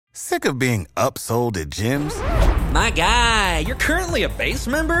Sick of being upsold at gyms? My guy, you're currently a base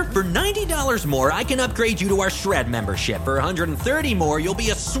member. For $90 more, I can upgrade you to our Shred membership. For $130 more, you'll be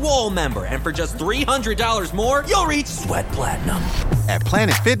a Swole member. And for just $300 more, you'll reach Sweat Platinum. At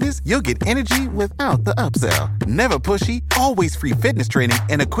Planet Fitness, you'll get energy without the upsell. Never pushy, always free fitness training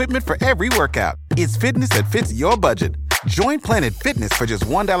and equipment for every workout. It's fitness that fits your budget. Join Planet Fitness for just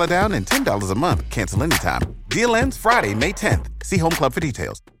 $1 down and $10 a month. Cancel anytime. Deal ends Friday, May 10th. See Home Club for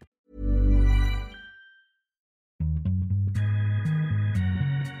details.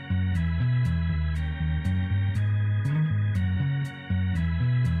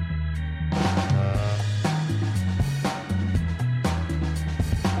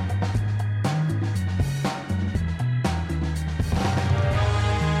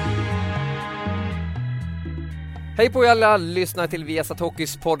 Hej på er alla, lyssnar till Viasat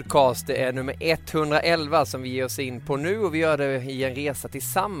Hockeys podcast. Det är nummer 111 som vi ger oss in på nu, och vi gör det i en resa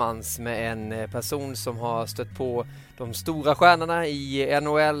tillsammans med en person som har stött på de stora stjärnorna i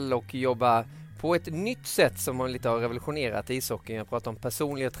NHL och jobbar på ett nytt sätt som har lite revolutionerat ishockeyn. Jag pratar om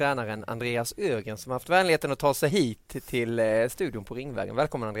personliga tränaren Andreas Ögren som har haft vänligheten att ta sig hit till studion på Ringvägen.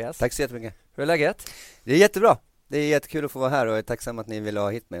 Välkommen Andreas. Tack så jättemycket. Hur är läget? Det är jättebra. Det är jättekul att få vara här och jag är tacksam att ni vill ha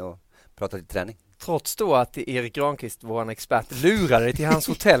hit mig och prata lite träning. Trots då att Erik Granqvist, vår expert, lurade dig till hans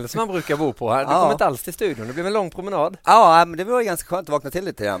hotell som han brukar bo på. Du kom inte alls till studion, det blev en lång promenad. Ja, men det var ju ganska skönt att vakna till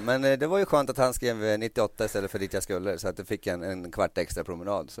lite grann. Men det var ju skönt att han skrev 98 istället för dit jag skulle. Så att det fick en kvart extra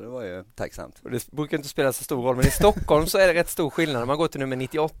promenad. Så det var ju tacksamt. Och det brukar inte spela så stor roll, men i Stockholm så är det rätt stor skillnad. Man går till nummer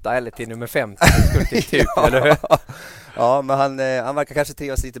 98 eller till nummer 50. Typ, eller hur? Ja, men han verkar kanske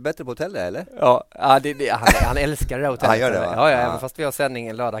trivas lite bättre på hotellet, eller? Ja, han älskar det hotellet. Han gör det, va? Ja, även fast vi har sändning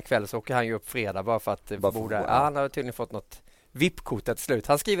en lördag kväll så åker han ju upp fredag bara för att bo där. Ja, han har tydligen fått något VIP-kort till slut.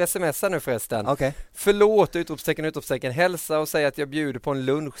 Han skriver sms nu förresten. Okay. Förlåt, utropstecken, hälsa och säga att jag bjuder på en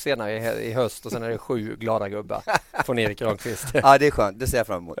lunch senare i höst, och sen är det 7 glada gubbar från Erik Granqvist. Ja, det är skönt. Det ser jag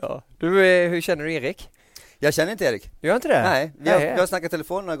fram emot. Ja. Du, hur känner du Erik? Jag känner inte Erik. Gör inte det? Nej, vi har snackat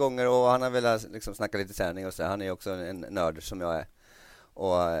telefon några gånger och han har velat liksom snacka lite träning och så. Han är ju också en nörd som jag är.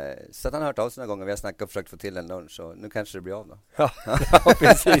 Och, så att han har hört av sig några gånger. Vi har snackat och försökt få till en lunch, så nu kanske det blir av då. Ja,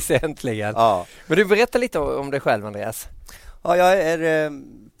 precis, äntligen. Ja. Men du, berättar lite om dig själv, Andreas. Ja, jag är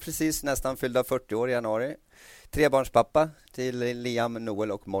precis nästan fylld av 40 år i januari. 3-barnspappa till Liam,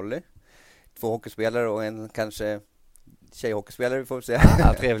 Noel och Molly. 2 hockeyspelare och en kanske tjejhockeyspelare, vi får säga.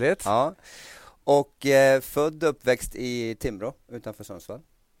 Ja, trevligt. Ja. Och född och uppväxt i Timrå utanför Sundsvall.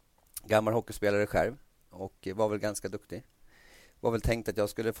 Gammal hockeyspelare själv och var väl ganska duktig. Var väl tänkt att jag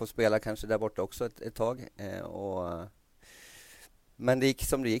skulle få spela kanske där borta också ett tag. Men det gick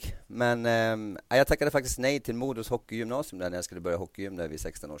som det gick. Men jag tackade faktiskt nej till Modos hockeygymnasium där när jag skulle börja hockeygym där vid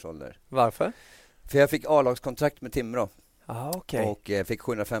 16 års ålder. Varför? För jag fick A-lagskontrakt med Timrå. Okay. Och fick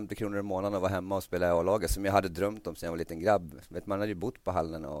 750 kronor i månaden och var hemma och spela i A-laget som jag hade drömt om sedan jag var liten grabb. Man hade ju bott på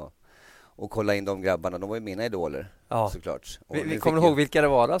hallen och kolla in de grabbarna. De var ju mina idoler, såklart. Vi kommer ihåg vilka det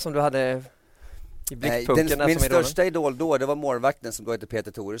var då som du hade i blickpunkten? Min största idol då, det var målvakten som då hette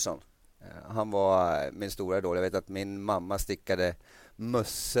Peter Thoresson. Han var min stora idol. Jag vet att min mamma stickade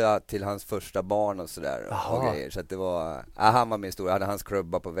mössa till hans första barn och sådär. Och grejer. Så att det var, han var min stora. Jag hade hans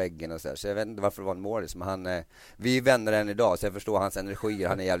klubba på väggen och sådär. Så jag vet inte varför det var en målis. Men vi är vänner än idag, så jag förstår hans energier.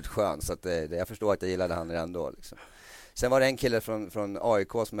 Han är jävligt skön. Så att, jag förstår att jag gillade han redan då. Liksom. Sen var det en kille från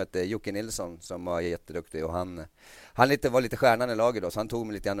AIK som hette Jocke Nilsson som var jätteduktig. Och han var lite stjärnan i laget då. Så han tog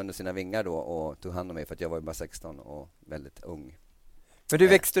mig lite grann under sina vingar då och tog hand om mig för att jag var ju bara 16 och väldigt ung. Men du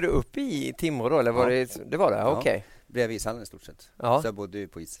växte du upp i Timrå då? Eller var det var det? Ja, okej. Bredvid ishallen i stort sett. Ja. Så jag bodde ju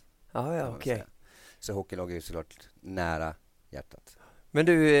på is. Ja, okej. Så hockey låg ju såklart nära hjärtat. Men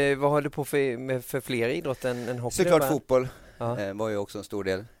du, vad höll du på för fler idrott än hockey? Såklart fotboll var ju också en stor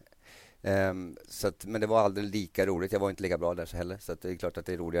del. Så att, men det var aldrig lika roligt. Jag var inte lika bra där så heller. Så att det är klart att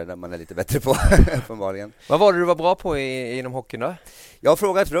det är roligare när man är lite bättre på uppenbarligen. Vad var det du var bra på inom hockeyn då? Jag har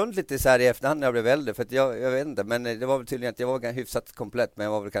frågat runt lite så här i efterhand när jag blev äldre. För att jag vet inte, men det var väl tydligen att jag var hyfsat komplett. Men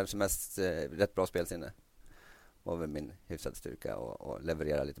jag var väl kanske mest rätt bra spelsinne. Var väl min hyfsad styrka och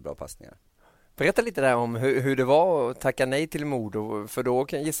leverera lite bra passningar. Berätta lite där om hur det var att tacka nej till Modo. För då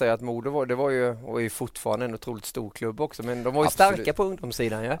kan jag gissa att Modo det var ju fortfarande en otroligt stor klubb också. Men de var ju starka på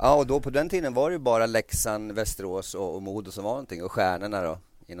ungdomssidan. Ja, och då på den tiden var det ju bara Leksand, Västerås och Modo som var någonting. Och stjärnorna då,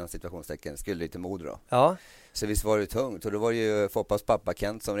 inom situationstecken, skulle ju till Modo då. Ja. Så visst var det tungt. Och då var det ju Foppas pappa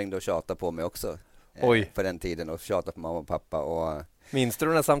Kent som ringde och tjatade på mig också. På den tiden och tjatade på mamma och pappa. Och minns du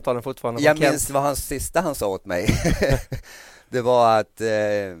de här samtalen fortfarande? Jag minns vad hans sista han sa åt mig. Det var att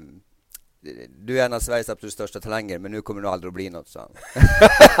du är en av Sveriges absolut största talanger, men nu kommer du aldrig att bli något, sa han.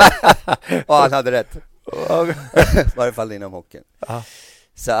 Och han hade rätt. I varje fall inom hockeyn.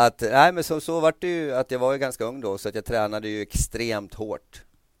 Så att, nej men så var det ju att jag var ju ganska ung då, så att jag tränade ju extremt hårt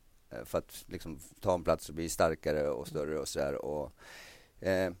för att liksom ta en plats och bli starkare och större och sådär. Och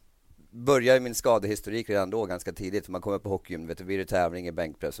började min skadehistorik redan då ganska tidigt. Man kommer på hockeyn, vet du, blir det tävling i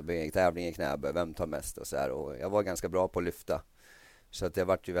bänkpress och blir det tävling i knäböj, vem tar mest och sådär. Och jag var ganska bra på att lyfta. Så att jag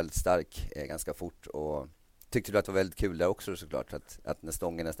vart ju väldigt stark ganska fort och tyckte att det var väldigt kul där också såklart. Att när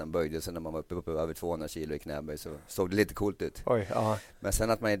stången nästan böjde sig när man var uppe på över 200 kilo i knäböj så såg det lite coolt ut. Oj, ja. Men sen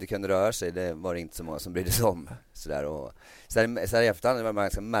att man inte kunde röra sig, det var det inte så många som brydde sig om. Så här i efterhand var det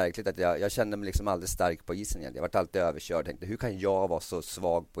ganska märkligt att jag kände mig liksom aldrig stark på isen igen. Jag var alltid överkörd. Tänkte, hur kan jag vara så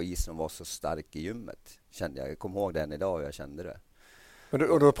svag på isen och vara så stark i gymmet? Jag kom ihåg den idag och jag kände det.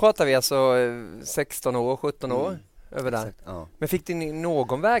 Och då pratar vi alltså 16 år, 17 år? Över där. Exakt, ja. Men fick du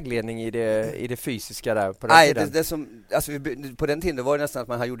någon vägledning i det fysiska där på den Nej, tiden? det som, alltså, på den tiden var det nästan att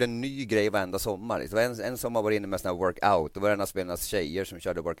man gjorde en ny grej varenda sommar. Det var en sommar var det inne med såna workout. Då var det en av spelarnas tjejer som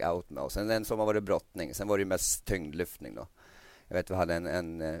körde workout med oss. Sen en sommar var det brottning. Sen var det mest tyngdlyftning då. Jag vet vi hade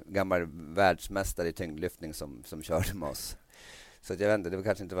en gammal världsmästare i tyngdlyftning som körde med oss. Så att jag vet inte, det var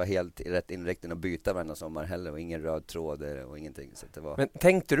kanske inte var helt rätt inriktning att byta varenda sommar heller. Och ingen röd tråd och ingenting. Så det var... Men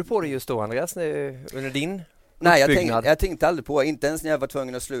tänkte du på det just då, Andreas, under din... Nej, jag tänkte aldrig på, inte ens när jag var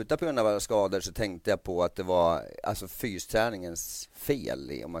tvungen att sluta på grund av alla skador så tänkte jag på att det var alltså fysträningens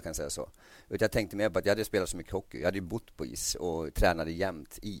fel, om man kan säga så. Utan jag tänkte mer på att jag hade spelat så mycket hockey, jag hade ju bott på is och tränade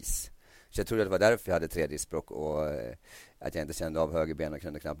jämt is. Så jag trodde att det var därför jag hade 3 diskbråck och att jag inte kände av högerben och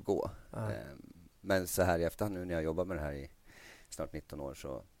kunde knappt gå. Men så här i efterhand nu när jag jobbar med det här i snart 19 år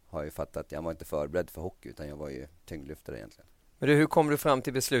så har jag ju fattat att jag var inte förberedd för hockey utan jag var ju tyngdlyftare egentligen. Men hur kom du fram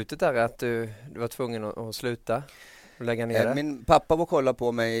till beslutet där att du var tvungen att sluta och lägga ner det? Min pappa var och kollade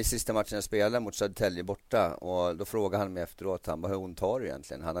på mig i sista matchen jag spelade mot Södertälje borta och då frågade han mig efteråt, han bara, hur ont har du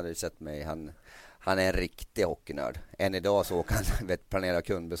egentligen? Han hade ju sett mig, han är en riktig hockeynörd. Än idag så åker han planera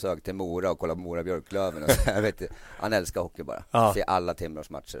kundbesök till Mora och kolla på Mora Björklöven. Och så, jag vet, han älskar hockey bara. Ja. Ser alla Timrås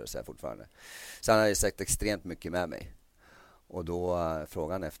matcher och så här fortfarande. Så han hade sagt extremt mycket med mig. Och då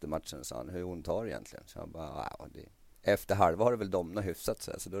frågade han efter matchen, sa han, hur ont har du egentligen? Så han bara, efter halva har det väl domnat hyfsat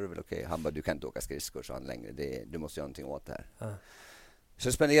så då är det väl okej. Han bara, du kan inte åka skridskor så han längre. Du måste göra någonting åt det här. Ja. Så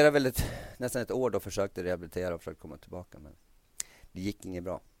jag spenderade väl nästan ett år då försökte rehabilitera och försökte komma tillbaka. Men det gick inget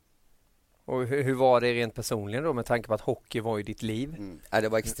bra. Och hur var det rent personligen då med tanke på att hockey var ju ditt liv? Det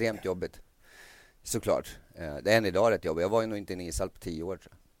var extremt jobbigt. Såklart. Det är än idag rätt jobbigt. Jag var ju nog inte i en ishall på 10 år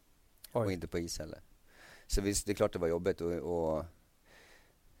tror jag. Och inte på is heller. Så visst, det är klart det var jobbigt och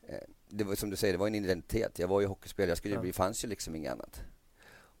det var som du säger, det var en identitet. Jag var ju hockeyspelare, det fanns ju liksom inget annat.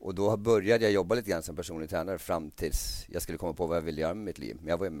 Och då började jag jobba lite grann som personlig tränare fram tills jag skulle komma på vad jag ville göra med mitt liv. Men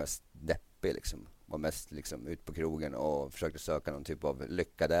jag var ju mest deppig liksom. Var mest liksom ut på krogen och försökte söka någon typ av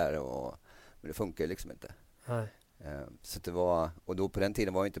lycka där. Men det funkar ju liksom inte. Nej. Så det var, och då på den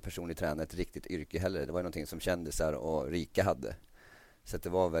tiden var ju inte personlig tränare ett riktigt yrke heller. Det var ju någonting som kändisar och rika hade. Så det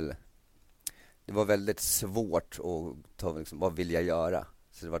var väldigt svårt att ta liksom, vad vill jag göra?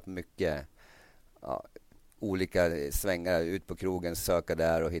 Så det var mycket olika svängar ut på krogen, söka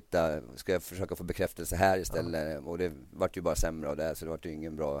där och hitta, ska jag försöka få bekräftelse här istället? Och det var ju bara sämre av det, så det var ju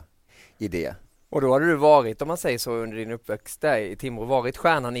ingen bra idé. Och då hade du varit, om man säger så, under din uppväxt där i Timrå, varit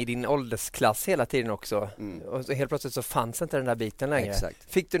stjärnan i din åldersklass hela tiden också. Och så helt plötsligt så fanns inte den där biten längre. Exakt.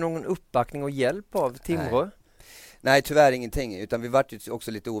 Fick du någon uppbackning och hjälp av Timrå? Nej, tyvärr ingenting. Utan vi var ju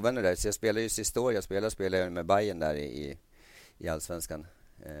också lite ovänner där. Så jag spelade ju sista år. Jag spelade med Bayern där i Allsvenskan.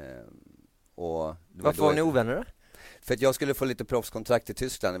 Och varför var ni ovänner då? För att jag skulle få lite proffskontrakt i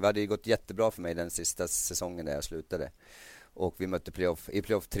Tyskland. Det hade ju gått jättebra för mig den sista säsongen där jag slutade. Och vi mötte i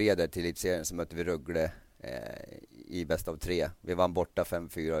playoff 3 där till elitserien så mötte vi Rögle i bäst av 3. Vi vann borta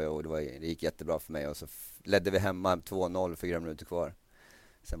 5-4 och det gick jättebra för mig. Och så ledde vi hemma 2-0, 4 minuter kvar.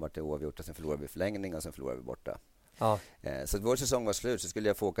 Sen var det oavgjort och sen förlorade vi förlängning och sen förlorade vi borta. Ja. Så att vår säsong var slut så skulle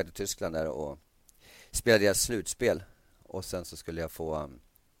jag få åka till Tyskland där och spela deras slutspel. Och sen så skulle jag få,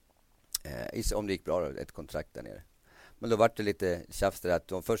 om det gick bra, ett kontrakt där nere. Men då var det lite tjafs där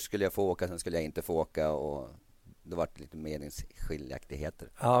att först skulle jag få åka, sen skulle jag inte få åka och då var det lite meningsskiljaktigheter.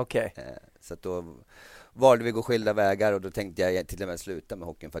 Ja, okej. Så att då valde vi gå skilda vägar och då tänkte jag till och med sluta med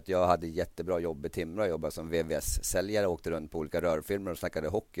hockeyn för att jag hade jättebra jobb i Timrå. Jag jobbade som VVS-säljare, åkte runt på olika rörfilmer och snackade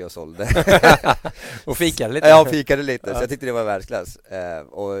hockey och sålde. Och fikade lite? Ja, fikade lite. Så jag tyckte det var världsklass.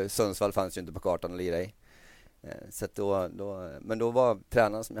 Och Sundsvall fanns ju inte på kartan att lira i. Så att men då var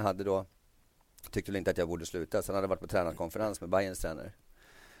tränaren som jag hade då tyckte väl inte att jag borde sluta. Sen hade jag varit på tränarkonferens med Bayerns tränare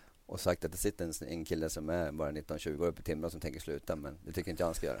och sagt att det sitter en kille som är bara 19-20 år uppe i Timrå som tänker sluta, men det tycker inte jag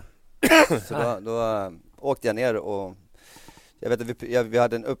han ska göra. Så då åkte jag ner och jag vet att vi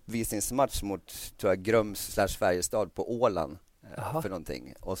hade en uppvisningsmatch mot, tror jag, Grums/Färjestad på Åland för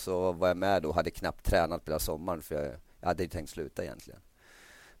någonting. Och så var jag med då och hade knappt tränat på hela sommaren för jag hade ju tänkt sluta egentligen.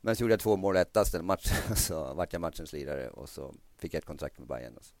 Men så gjorde jag 2 mål rättast den matchen, så vart jag matchens lirare och så fick jag ett kontrakt med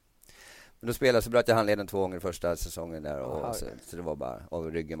Bayern. Men då spelade så bröt jag handleden 2 gånger första säsongen där och så det var bara,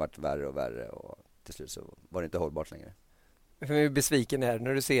 och ryggen vart värre och värre och till slut så var det inte hållbart längre. Hur besviken är du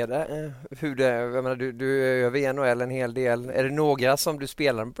när du ser det? Hur det, jag menar, du är över i NHL en hel del. Är det några som du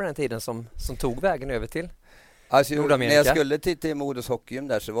spelade på den tiden som tog vägen över till alltså, Nordamerika? När jag skulle till Modos Hockeygym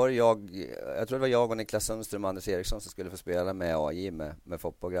där så var det jag tror det var jag och Niklas Sundström och Anders Eriksson som skulle få spela med AJ med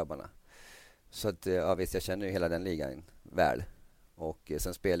fotbollgrabbarna. Så att, ja visst, jag känner ju hela den ligan väl. Och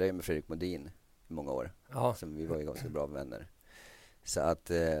sen spelade jag med Fredrik Modin i många år. Ja. Så vi var ju ganska bra vänner. Så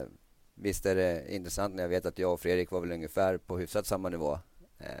att visst är det intressant när jag vet att jag och Fredrik var väl ungefär på hyfsat samma nivå.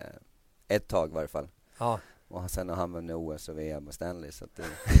 Ett tag i varje fall. Ja. Och sen har han vunnit OS och VM och Stanley. Så att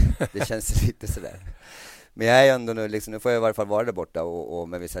det känns lite sådär. Men jag är ändå nu får jag i varje fall vara där borta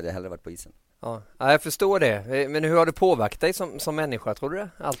men visst hade jag hellre varit på isen. Ja, jag förstår det. Men hur har det påverkat dig som människa, tror du det?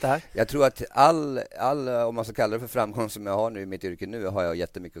 Allt det här? Jag tror att all om man ska kalla det för framgång som jag har nu i mitt yrke nu har jag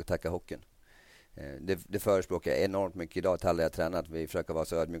jättemycket att tacka hockeyn. Det förespråkar jag enormt mycket idag till alla jag tränat. Vi försöker vara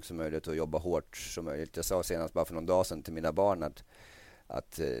så ödmjuk som möjligt och jobba hårt som möjligt. Jag sa senast bara för någon dag sedan till mina barn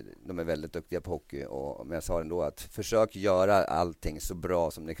att de är väldigt duktiga på hockey men jag sa ändå att försök göra allting så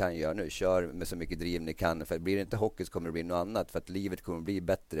bra som ni kan göra nu. Kör med så mycket driv ni kan, för blir det inte hockey så kommer det bli något annat, för att livet kommer bli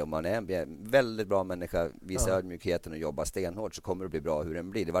bättre om man är en väldigt bra människa, visar ödmjukheten och jobbar stenhårt, så kommer det bli bra hur den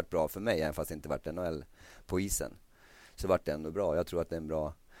blir. Det vart bra för mig, även fast det inte vart NHL på isen, så vart det ändå bra. Jag tror att det är en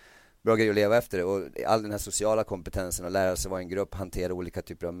bra grej att leva efter, och all den här sociala kompetensen och lära sig vara en grupp, hantera olika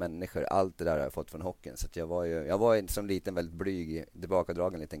typer av människor, allt det där har jag fått från hockeyn. Så att jag var som liten väldigt blyg,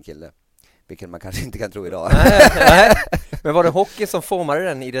 tillbakadragen liten kille, vilket man kanske inte kan tro idag. Nej. Men var det hockey som formade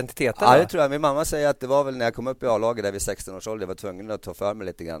den identiteten? Ja, det tror jag. Min mamma säger att det var väl när jag kom upp i A-laget där vid 16 års ålder, jag var tvungen att ta för mig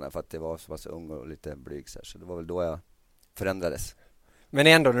lite grann för att det var så ung och lite blyg, så det var väl då jag förändrades. Men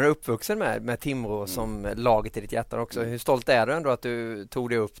ändå när du är uppvuxen med Timrå som laget i ditt hjärta också. Hur stolt är du ändå att du tog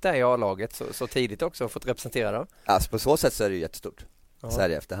dig upp där i A-laget så tidigt också och fått representera dem? Alltså på så sätt så är det ju jättestort. Så här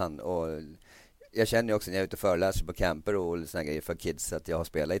i efterhand. Och jag känner ju också när jag är ute och föreläser på camper och såna grejer för kids att jag har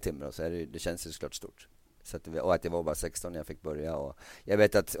spelat i Timrå, så det känns ju såklart stort. Så och att jag var bara 16 när jag fick börja. Och jag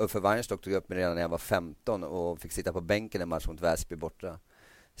vet att Uffe Weinstock tog upp mig redan när jag var 15 och fick sitta på bänken en match mot Väsby borta.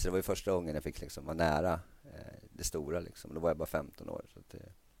 Så det var ju första gången jag fick liksom vara nära det stora liksom. Då var jag bara 15 år. Så att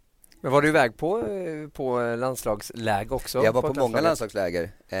Men var du iväg på landslagsläger också? Jag var på många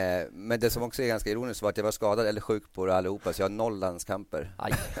landslagsläger. Men det som också är ganska ironiskt var att jag var skadad eller sjuk på det allihopa, så jag har 0 landskamper.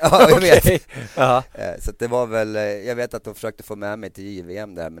 Aj. Ja, jag vet. Okay. Så det var väl, jag vet att de försökte få med mig till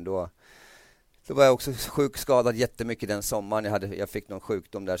JVM där, men då var jag också skadad jättemycket den sommaren. Jag fick någon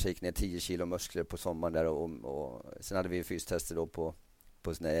sjukdom där, så gick ner 10 kilo muskler på sommaren där, och sen hade vi fystester då på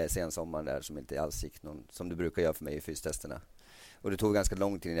sensommaren där som inte alls gick som det brukar göra för mig i fystesterna. Och det tog ganska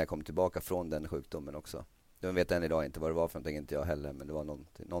lång tid innan jag kom tillbaka från den sjukdomen också. Jag vet än idag inte vad det var för någonting, inte jag heller, men det var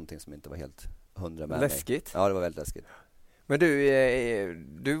någonting som inte var helt 100 med läskigt. mig. Ja, det var väldigt läskigt. Men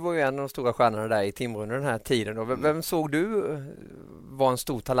du var ju en av de stora stjärnorna där i Timrå under den här tiden då. Vem såg du var en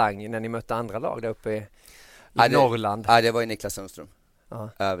stor talang när ni mötte andra lag där uppe i Norrland? Det var ju Niklas Sundström.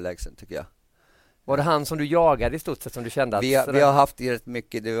 Överlägsen tycker jag. Var det han som du jagade i stort sett, som du kände att... Vi har haft rätt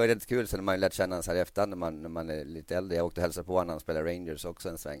mycket, det var rätt kul sen när man lärt känna så här efter när man är lite äldre. Jag åkte och hälsade på honom när han spelade Rangers också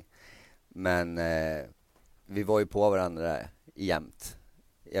en sväng. Men vi var ju på varandra jämt.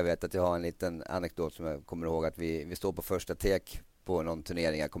 Jag vet att jag har en liten anekdot som jag kommer ihåg, att vi står på första tek på någon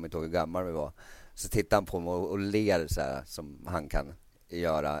turnering, jag kommer inte ihåg hur gammal vi var. Så tittar han på mig och ler så här som han kan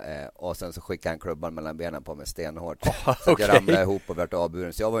göra, och sen så skickade han klubban mellan benen på mig stenhårt. Så att jag ramlade ihop och vart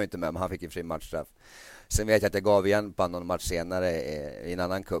avburen, så jag var ju inte med, men han fick ju fri matchstraff. Sen vet jag att jag gav igen på någon match senare i en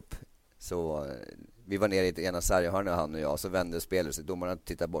annan cup. Så vi var nere i ena sarghörnet, han och jag, så vände spelet, så domarna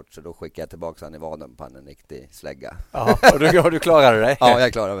tittade bort, så då skickade jag tillbaka han i vaden på en riktig slägga. Ja, och du klarade dig? Ja,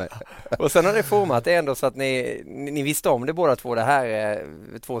 jag klarade mig. Och sen har det format det ändå så att ni visste om det båda två, det här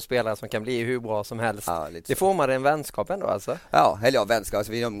är 2 spelare som kan bli hur bra som helst. Ja, det formade en vänskap ändå alltså? Ja, vänskap,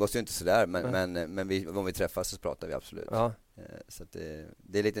 alltså, vi umgås ju inte sådär, men om vi träffas så pratar vi absolut. Ja. Så att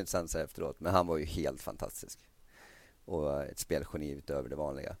det är lite intressant så här efteråt, men han var ju helt fantastisk. Och ett spelgeni utöver det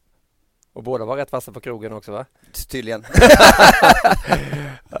vanliga. Och båda var rätt vassa på krogen också, va? Tydligen.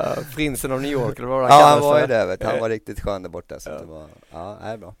 Prinsen av New York, eller vad han var ju det, vet. Han var riktigt skön där borta, så det var,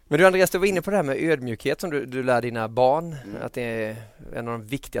 är bra. Men du Andreas, du var inne på det här med ödmjukhet som du lär dina barn, att det är en av de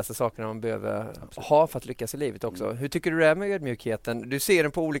viktigaste sakerna man behöver ha för att lyckas i livet också. Hur tycker du det är med ödmjukheten? Du ser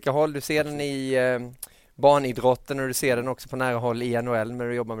den på olika håll, du ser den i barnidrotten och du ser den också på nära håll i NHL när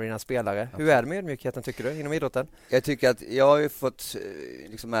du jobbar med dina spelare. Hur är det med ödmjukheten tycker du inom idrotten? Jag tycker att jag har ju fått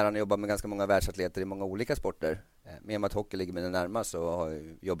liksom äran att jobba med ganska många världsatleter i många olika sporter. Med och med att hockey ligger mig närmast så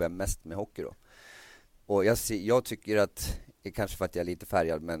jobbar jag mest med hockey då. Och jag tycker att, kanske för att jag är lite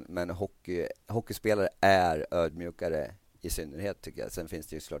färgad, men hockeyspelare är ödmjukare i synnerhet tycker jag. Sen finns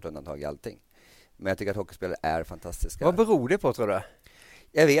det ju såklart undantag i allting. Men jag tycker att hockeyspelare är fantastiska. Vad beror det på tror du?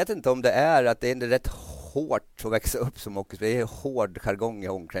 Jag vet inte om det är att det är rätt hårt att växa upp som hockeyspelare. Det är hård jargong i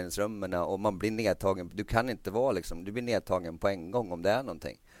omklädningsrummen och man blir nedtagen. Du kan inte vara liksom, du blir nedtagen på en gång om det är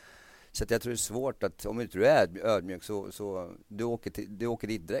någonting. Så att jag tror det är svårt att, om inte du är ödmjuk så du åker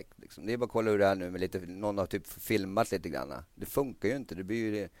dit direkt. Liksom. Det är bara att kolla hur det är nu med lite, någon har typ filmat lite grann. Det funkar ju inte, det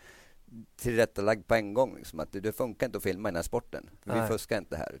blir ju tillrättalagd på en gång. Liksom. Att det funkar inte att filma i den här sporten. Vi fuskar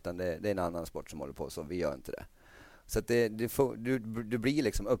inte här, utan det är en annan sport som håller på så vi gör inte det. Så att du blir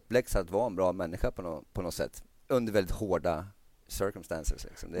liksom uppläxad att vara en bra människa på något sätt. Under väldigt hårda circumstances.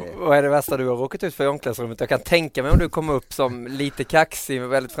 Liksom. Vad är det värsta du har råkat ut för i omklädningsrummet? Jag kan tänka mig om du kommer upp som lite kaxig,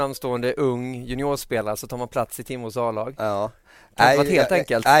 väldigt framstående ung juniorspelare så tar man plats i Timrås A-lag. Ja. Det har varit helt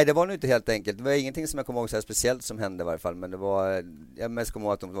enkelt. Nej, det var nog inte helt enkelt. Det var ingenting som jag kommer ihåg så här speciellt som hände i varje fall. Men det var, jag mest kommer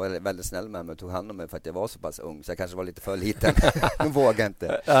ihåg att de var väldigt snälla med mig och tog hand om mig för att jag var så pass ung. Så jag kanske var lite för liten. De vågade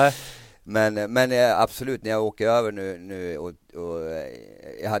inte. Men absolut, när jag åker över nu och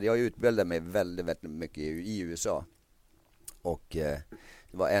jag utbildat mig väldigt, väldigt mycket i USA. Och det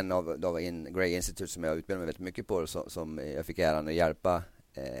var en av Gray Institute som jag utbildade mig väldigt mycket på som jag fick äran att hjälpa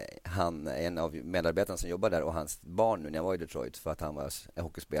en av medarbetarna som jobbar där och hans barn nu när jag var i Detroit för att han var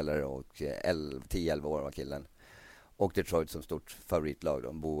hockeyspelare och 10-11 år var killen. Och Detroit som stort favoritlag.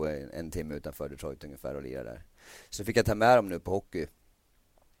 De bor en timme utanför Detroit ungefär och lirar där. Så fick jag ta med dem nu på hockey.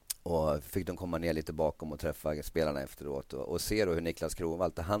 Och fick de komma ner lite bakom och träffa spelarna efteråt. Och se då hur Niklas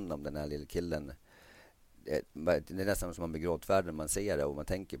Kronwall tar hand om den här lilla killen. Det är nästan som man blir gråtfärdig när man ser det och man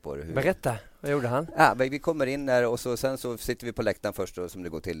tänker på det. Berätta, vad gjorde han? Ja, vi kommer in där och sen så sitter vi på läktaren först då, som det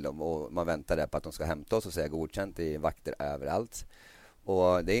går till dem och man väntar där på att de ska hämta oss och säga godkänt i vakter överallt.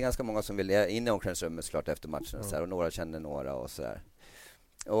 Och det är ganska många som vill in i omklädningsrummet såklart efter matchen och några känner några och sådär.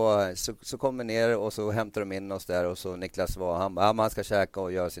 Och så kommer ner och så hämtar de in oss där och så Niklas han ska käka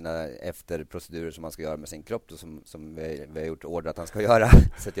och göra sina efterprocedurer som man ska göra med sin kropp då, som vi har gjort order att han ska göra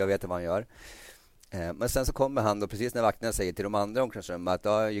så att jag vet vad han gör. Men sen så kommer han då precis när vakterna säger till de andra omklädningsrummet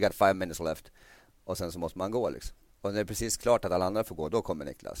att you got 5 minutes left och sen så måste man gå liksom. Och när det är precis klart att alla andra får gå, då kommer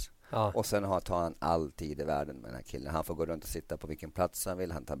Niklas. Ja. Och sen tar han all tid i världen med den här killen. Han får gå runt och sitta på vilken plats han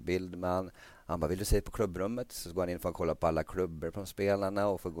vill. Han tar bild med han bara, vill du se på klubbrummet? Så går han in för att kolla på alla klubbor på spelarna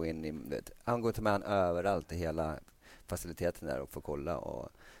och får gå in i... Han går till med han överallt i hela faciliteten där och får kolla. Och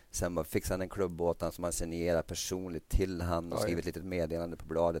sen bara fixar han en klubb åt han som han signerar personligt till han och skriver ett litet meddelande på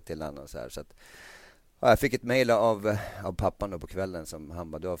bladet till han och så här. Så att, jag fick ett mejl av pappan då på kvällen som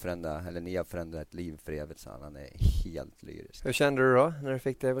han bara, ni har förändrat ett liv för evigt, så han är helt lyrisk. Hur kände du då när du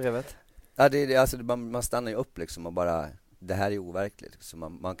fick det brevet? Ja, man stannar ju upp liksom och bara, det här är overkligt.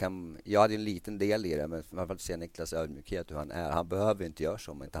 Liksom man kan, jag hade en liten del i det, men framförallt se Niklas ödmjukhet hur han är. Han behöver inte göra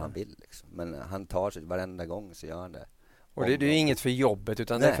så om inte han vill. Liksom. Men han tar sig varenda gång så gör han det. Och det är ju inget för jobbet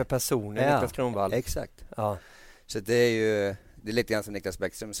utan det är för personen, Niklas Kronwall. Exakt. Ja. Så det är lite grann som Niklas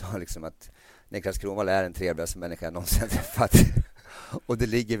Bäckström sa liksom att Niklas Kronwall är den trevligaste människa jag någonsin träffat. Och det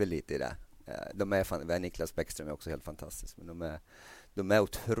ligger väl lite i det. Niklas Bäckström är också helt fantastisk. Men de är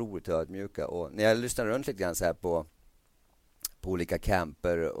otroligt ödmjuka. Och när jag lyssnar runt lite grann så här på olika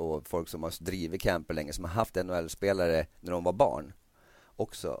camper och folk som har drivit camper länge, som har haft NHL-spelare när de var barn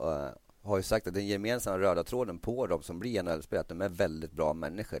också, har ju sagt att den gemensamma röda tråden på dem som blir NHL-spelare, att de är väldigt bra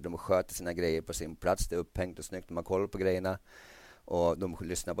människor. De sköter sina grejer på sin plats, det är upphängt och snyggt, de har koll på grejerna. Och de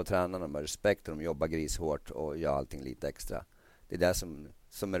lyssnar på tränarna, de har respekt och de jobbar grishårt och gör allting lite extra. Det är det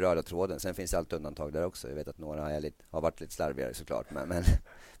som är röda tråden. Sen finns det alltid undantag där också. Jag vet att några har varit lite slarvigare såklart. Men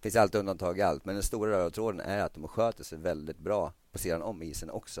det finns alltid undantag i allt. Men den stora röda tråden är att de sköter sig väldigt bra på sidan om isen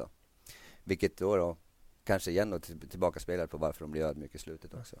också. Vilket då kanske igen tillbaka spelar på varför de blir ödmjuka i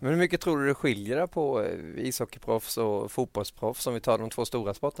slutet också. Men hur mycket tror du det skiljer där på ishockeyproffs och fotbollsproffs om vi tar de två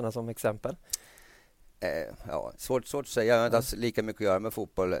stora sporterna som exempel? Svårt att säga. Jag har inte haft lika mycket att göra med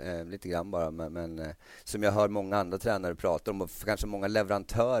fotboll, lite grann bara, men som jag hör många andra tränare prata om och kanske många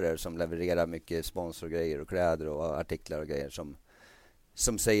leverantörer som levererar mycket sponsorgrejer och kläder och artiklar och grejer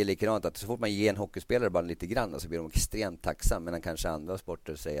som säger likadant att så fort man ger en hockeyspelare bara lite grann så blir de extremt tacksam, medan kanske andra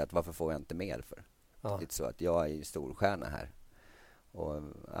sporter säger att varför får jag inte mer för? Ja. Lite så att jag är stor stjärna här och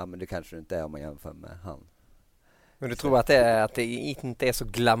men det kanske inte är om man jämför med han. Men du tror att det inte är så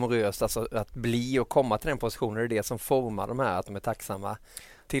glamoröst, alltså att bli och komma till den positionen, är det som formar de här, att de är tacksamma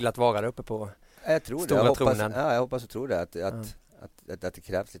till att vara där uppe på? Jag tror stora det. tronen. Jag hoppas och tror det. Att det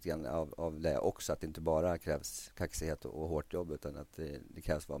krävs lite grann av det också. Att det inte bara krävs kaxighet och hårt jobb, utan att det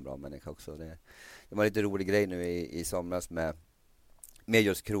krävs vara en bra människa också. Det var lite rolig grej nu i somras med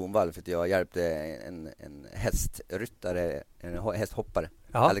just Kronwall, för att jag hjälpte en hästryttare, en hästhoppare,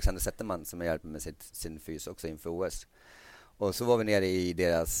 Alexander Zetterman, som jag hjälpte med sin fys också inför OS. Och så var vi nere i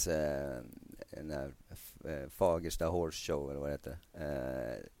deras Fagersta Horse Show, eller vad det heter.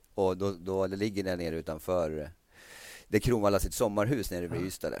 Och då det ligger där nere utanför, det Kronwall har sitt sommarhus nere vid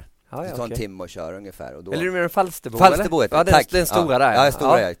Ystad där. Det tar en timme att köra ungefär. Och då... Eller är det mer en Falsterbo? Falsterbo heter det. Ja, den stora där. Ja,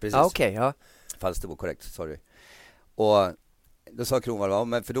 stora, precis. Okej. Falsterbo, korrekt, sorry. Och då sa Kronwall,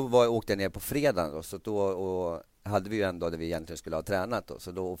 men för då åkte jag ner på fredagen då, så då hade vi ju en dag där vi egentligen skulle ha tränat då,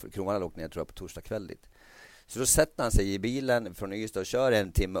 så då Kronwall åkte ner, tror jag, på torsdag kväll dit. Så då sätter han sig i bilen från Ystad och kör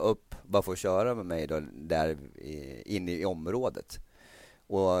en timme upp, bara för att köra med mig då, där inne i området.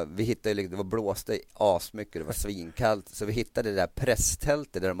 Och vi hittade, det var blåste asmycket, det var svinkallt, så vi hittade det där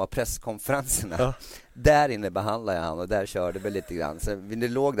presstältet där de har presskonferenserna. Ja. Där inne behandlade jag han, och där körde vi lite grann. Så vi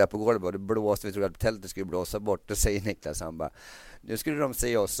låg där på golvet och det blåste, vi trodde att tältet skulle blåsa bort. Då säger Niklas, han bara, nu skulle de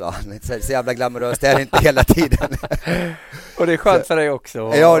se oss, så jävla glamoröst, det är inte hela tiden. Och det är skönt för dig också.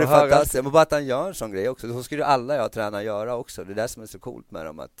 Ja, det är fantastiskt. Men bara att han gör en sån grej också. Så skulle alla jag träna göra också. Det är det som är så coolt med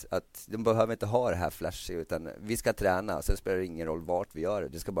dem. Att de behöver inte ha det här flashy, utan vi ska träna. Och sen spelar det ingen roll vart vi gör det.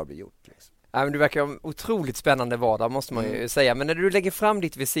 Det ska bara bli gjort. Liksom. Ja, men du verkar ha en otroligt spännande vardag, måste man ju säga. Men när du lägger fram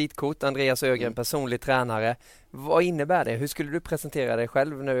ditt visitkort, Andreas Ögren, personlig tränare, vad innebär det? Hur skulle du presentera dig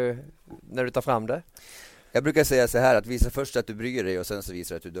själv när du tar fram det? Jag brukar säga så här, att visa först att du bryr dig och sen så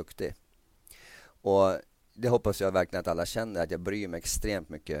visar att du är duktig. Och det hoppas jag verkligen att alla känner, att jag bryr mig extremt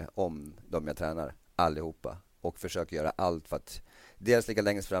mycket om de jag tränar, allihopa. Och försöker göra allt för att dels ligga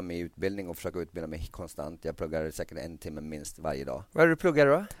längst fram i utbildning och försöka utbilda mig konstant. Jag pluggar säkert 1 timme minst varje dag. Vad är det du pluggar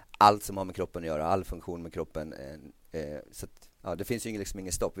då? Allt som har med kroppen att göra, all funktion med kroppen. Så att, ja, det finns ju liksom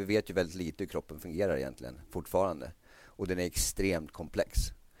ingen stopp. Vi vet ju väldigt lite hur kroppen fungerar egentligen fortfarande. Och den är extremt komplex.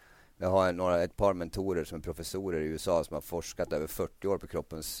 Jag har ett par mentorer som är professorer i USA som har forskat över 40 år på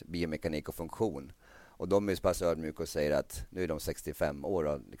kroppens biomekanik och funktion. Och de är så pass ödmjuka och säger att nu är de 65 år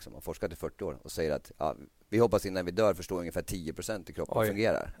och liksom har forskat i 40 år och säger att vi hoppas innan vi dör förstår ungefär 10% hur kroppen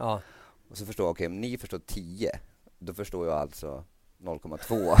fungerar. Ja. Och så förstår jag, om ni förstår 10, då förstår jag alltså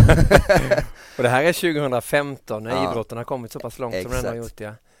 0,2. Och det här är 2015 när idrotten har kommit så pass långt som den har gjort.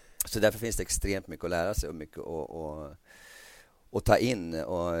 Ja. Så därför finns det extremt mycket att lära sig och mycket att ta in.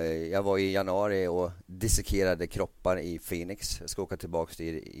 Och jag var i januari och dissekerade kroppar i Phoenix. Jag ska åka tillbaka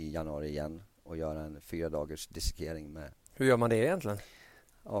till i januari igen och göra en 4 dagars dissekering med. Hur gör man det egentligen?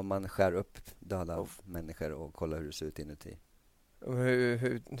 Ja, man skär upp döda människor och kollar hur det ser ut inuti.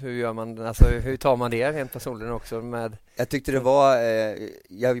 Hur gör man, alltså hur tar man det rent personligen också med? Jag tyckte det var,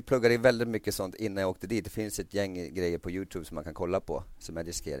 jag pluggade väldigt mycket sånt innan jag åkte dit. Det finns ett gäng grejer på YouTube som man kan kolla på som är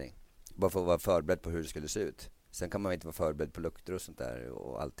dissekering. Bara för att vara förberedd på hur det skulle se ut. Sen kan man inte vara förberedd på lukter och sånt där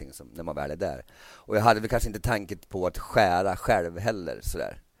och allting som, när man väl är där. Och jag hade väl kanske inte tanket på att skära själv heller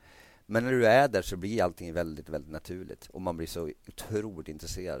sådär. Men när du är där så blir allting väldigt, väldigt naturligt. Och man blir så otroligt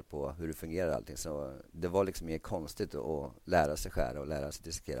intresserad på hur det fungerar allting. Så det var liksom mer konstigt att lära sig skära och lära sig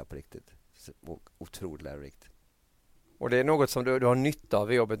dissekera på riktigt. Så, otroligt lärorikt. Och det är något som du har nytta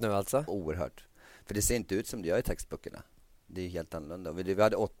av i jobbet nu alltså? Oerhört. För det ser inte ut som det gör i textböckerna. Det är helt annorlunda. Vi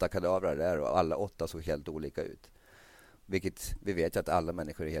hade 8 kadavrar där och alla 8 såg helt olika ut. Vilket vi vet ju att alla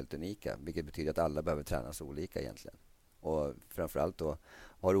människor är helt unika. Vilket betyder att alla behöver tränas olika egentligen. Och framförallt då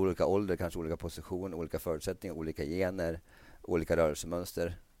har olika ålder, kanske olika position, olika förutsättningar, olika gener, olika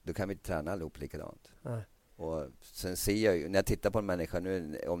rörelsemönster. Då kan vi inte träna allihop likadant. Nej. Och sen ser jag ju, när jag tittar på en människa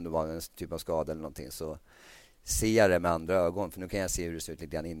nu, om det var en typ av skada eller någonting, så ser jag det med andra ögon. För nu kan jag se hur det ser ut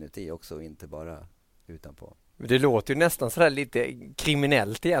lite grann inuti också och inte bara utanpå. Det låter ju nästan sådär lite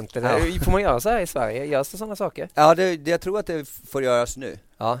kriminellt egentligen. Ja. Får man göra så här i Sverige? Görs det sådana saker? Ja, jag tror att det får göras nu.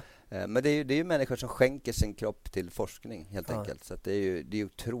 Ja. Men det är ju människor som skänker sin kropp till forskning helt enkelt. Så att det är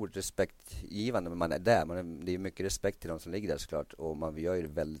otroligt respektgivande när man är där. Det är mycket respekt till de som ligger där såklart. Och man gör ju det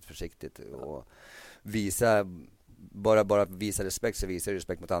väldigt försiktigt. Och bara visa respekt, så visar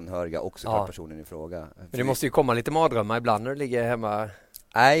respekt mot anhöriga och såklart personen i fråga. Men det måste ju komma lite mardrömmar ibland när du ligger hemma.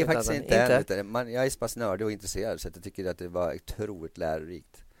 Nej, faktiskt inte. Jag är så pass nördig och intresserad så att jag tycker att det var otroligt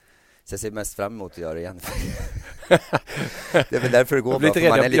lärorikt. Så jag ser mest fram emot att göra det igen. Det är väl därför det går bra.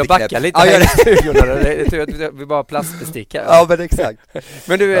 Man är lite jag backar knäpp. lite här i studion. Det tror jag vi bara plastbestickar. Ja, men exakt.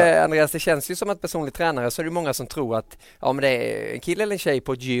 Men du Andreas, det känns ju som att personlig tränare, så är det många som tror att men det är en kille eller en tjej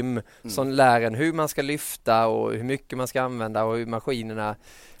på ett gym som lär en hur man ska lyfta och hur mycket man ska använda och hur maskinerna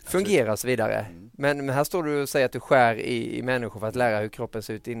fungerar och så vidare. Men här står du och säger att du skär i människor för att lära hur kroppen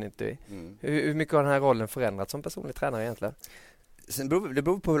ser ut inuti. Hur mycket har den här rollen förändrats som personlig tränare egentligen? Sen det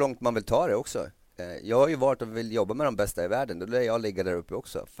beror på hur långt man vill ta det också. Jag har ju varit och vill jobba med de bästa i världen. Då lär jag ligga där uppe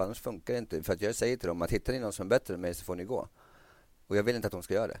också. För annars funkar det inte. För att jag säger till dem att hittar ni någon som är bättre än mig så får ni gå. Och jag vill inte att de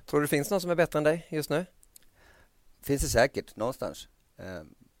ska göra det. Tror du det finns någon som är bättre än dig just nu? Finns det säkert någonstans.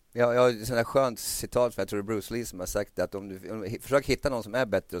 Jag har ett sånt där skönt citat, för jag tror det är Bruce Lee som har sagt att om du försöker hitta någon som är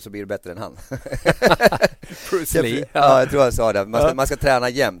bättre så blir du bättre än han. Bruce Lee? Ja, jag tror jag sa det. Man ska träna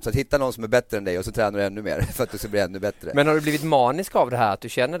jämt, så att hitta någon som är bättre än dig och så tränar du ännu mer för att du ska bli ännu bättre. Men har du blivit manisk av det här? Att du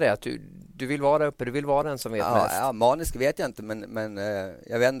känner det? Att du vill vara där uppe, du vill vara den som vet mest? Ja, manisk vet jag inte, men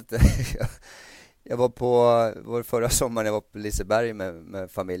jag vet inte. Jag var på vår förra sommaren, jag var på Liseberg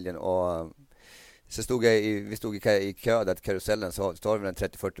med familjen och så vi stod i kö där till karusellen, så tar det väl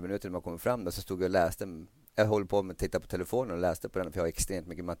 30-40 minuter när man kommer fram där, så stod jag och läste. Jag håller på med att titta på telefonen och läste på den, för jag har extremt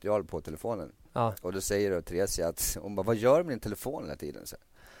mycket material på telefonen. Ja. Och då säger då Theresia att hon bara, vad gör du med din telefon hela tiden? Så,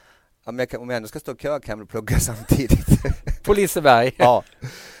 ja, men om jag ändå ska stå i kö kan jag plugga samtidigt. På Liseberg? Ja.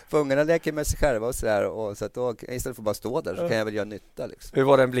 För ungarna leker med sig själva och sådär, och så att då, istället för att bara stå där så kan jag väl göra nytta liksom. Hur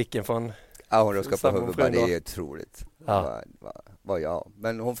var den blicken från? Ja, hon ruskar på huvudet bara, det är otroligt. Ja. Vad jag.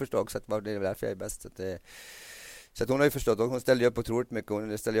 Men hon förstår också att det är därför jag är bäst. Så att hon har ju förstått, och hon ställer upp otroligt mycket.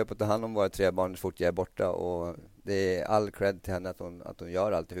 Hon ställer upp att ta hand om våra 3 barn så fort jag är borta. Och det är all cred till henne att hon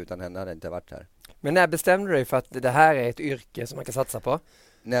gör allt. Utan henne hade inte varit här. Men när bestämde du dig för att det här är ett yrke som man kan satsa på?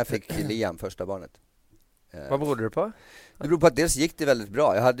 När jag fick Liam, första barnet. Vad berodde du på? Det beror på att dels gick det väldigt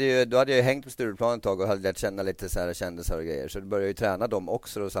bra. Då hade jag hängt på Stureplan ett tag och hade lärt känna lite så här kändisar och grejer. Så då började jag ju träna dem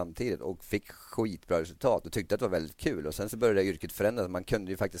också då samtidigt och fick skitbra resultat och tyckte att det var väldigt kul. Och sen så började yrket förändras. Man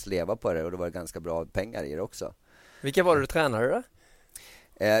kunde ju faktiskt leva på det och det var ganska bra pengar i det också. Vilka var det du tränade då?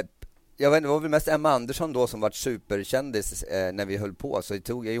 Jag vet inte, det var väl mest Emma Andersson då som var superkändis när vi höll på. Så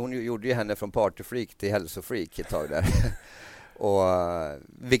hon gjorde ju henne från partyfreak till hälsofreak ett tag där. Och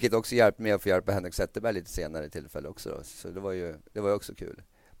vilket också hjälpte mig att få hjälpa Henrik Zetterberg lite senare tillfälle också då. Så det var ju också kul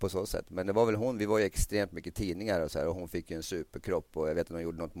på så sätt. Men det var väl vi var ju extremt mycket tidningar och så här, och hon fick ju en superkropp, och jag vet att hon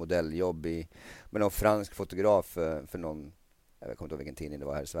gjorde något modelljobb med någon fransk fotograf för någon, jag kommer inte ihåg vilken tidning det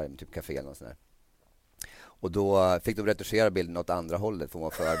var här i Sverige, men typ Café eller något sånt där. Och då fick de retuschera bilden åt andra hållet för att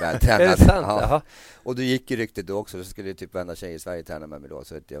vara för vältränad. Ja. Och då gick ju ryktet då också, så skulle ju typ varenda tjej i Sverige träna med mig då,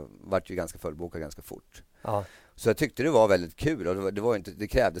 så jag vart ju ganska fullbokad ganska fort. Ja. Så jag tyckte det var väldigt kul, och det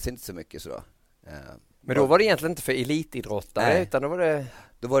krävdes inte så mycket så då. Men då var det egentligen inte för elitidrottare, utan då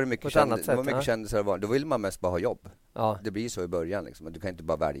var det mycket kändisar. Då vill man mest bara ha jobb. Ja. Det blir så i början liksom, du kan inte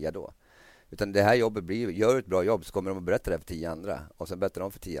bara välja då. Utan det här jobbet gör ett bra jobb så kommer de att berätta det för 10 andra. Och sen berättar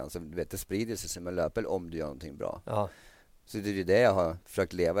de för 10 andra. Så du vet, det sprider sig som en löpel om du gör någonting bra. Ja. Så det är det jag har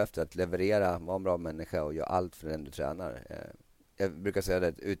försökt leva efter. Att leverera, vara en bra människa och göra allt för den du tränar. Jag brukar säga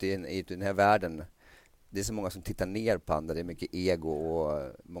det, ute i den här världen, det är så många som tittar ner på andra. Det är mycket ego,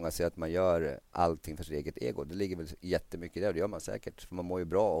 och många säger att man gör allting för sitt eget ego. Det ligger väl jättemycket i det, och det gör man säkert. För man mår ju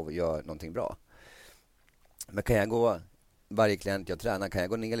bra av att göra någonting bra. Men kan jag gå... Varje klient jag tränar, kan jag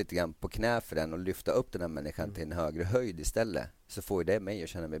gå ner lite grann på knä för den och lyfta upp den här människan till en högre höjd istället, så får ju det mig att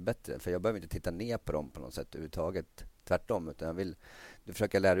känna mig bättre. För jag behöver inte titta ner på dem på något sätt överhuvudtaget. Tvärtom, utan jag vill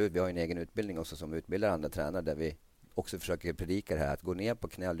försöka lära ut. Vi har en egen utbildning också som utbildar andra tränare, där vi också försöker predika det här. Att gå ner på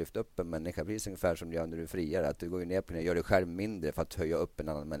knä och lyfta upp en människa, precis ungefär som du gör när du friar. Att du går ner på knä och gör dig själv mindre för att höja upp en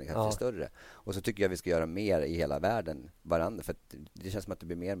annan människa till större. Och så tycker jag vi ska göra mer i hela världen varandra. För att det känns som att det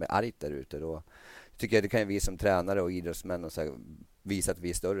blir mer med argt där ute då. Tycker jag det kan vi som tränare och idrottsmän och så här, visa att vi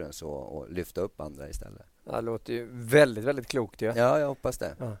är större än så och lyfta upp andra istället. Ja, det låter ju väldigt, väldigt klokt. Ja, ja, jag hoppas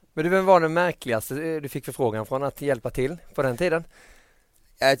det. Ja. Men vem var den märkligaste du fick förfrågan från att hjälpa till på den tiden?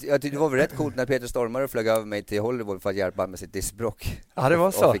 Jag tyckte det var väl rätt coolt när Peter Stormare flög över mig till Hollywood för att hjälpa med sitt diskbråck. Ja, det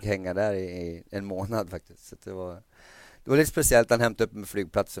var så. Och fick hänga där i en månad faktiskt. Så det var lite speciellt. Han hämtade upp med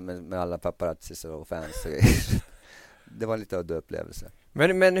flygplatsen med alla paparazzis och fans. Det var en lite öde upplevelse.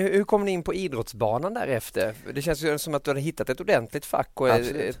 Men hur kom ni in på idrottsbanan därefter? Det känns ju som att du hade hittat ett ordentligt fack och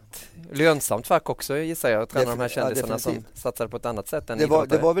ett lönsamt fack också, gissar jag, att träna de här kändisarna som satsade på ett annat sätt än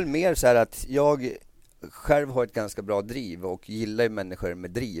idrottare. Det var väl mer så här att jag själv har ett ganska bra driv och gillar ju människor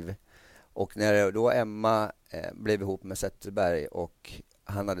med driv. Och när då Emma blev ihop med Zetterberg och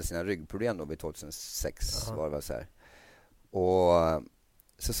han hade sina ryggproblem då vid 2006 var det väl så här. Och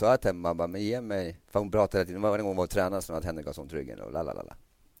så sa jag till Emma, men ge mig, för hon pratade hela tiden, varje gång hon var och tränade så att henne gav sånt ryggen och lalalala.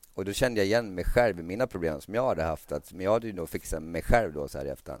 Och då kände jag igen mig själv i mina problem som jag hade haft. Men jag hade ju nog fixat mig själv då så här i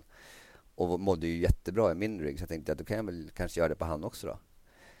efterhand. Och mådde ju jättebra i min rygg. Så jag tänkte att då kan jag väl kanske göra det på han också då.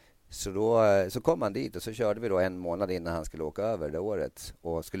 Så kom han dit och så körde vi då 1 månad innan han skulle åka över det året.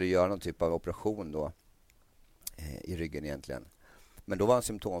 Och skulle göra någon typ av operation då i ryggen egentligen. Men då var han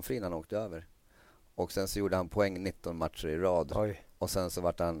symptomfri när han åkte över. Och sen så gjorde han poäng 19 matcher i rad. Oj. Och sen så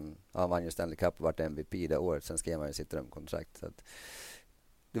vart han vann ju Stanley Cup och vart MVP det året. Sen skrev han ju sitt drömkontrakt. Så att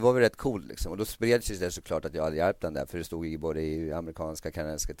det var väl rätt coolt liksom. Och då spreds det såklart att jag hade hjälpt den där. För det stod ju både i amerikanska,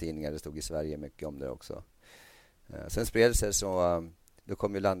 kanadensiska tidningar. Det stod i Sverige mycket om det också. Sen spreds det så... Då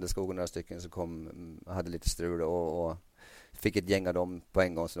kom ju Landeskog och några stycken som hade lite strul och fick ett gäng av dem på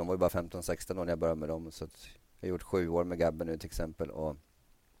en gång. Så de var ju bara 15-16 år när jag började med dem. Så att jag har gjort 7 år med Gabben nu till exempel. Och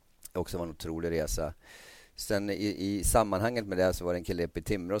det också var en otrolig resa. Sen i sammanhanget med det så var det en kille uppe i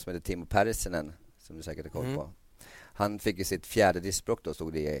Timrå som heter Timo Pärssinen, som du säkert har koll på. Han fick ju sitt 4:e diskbråck då,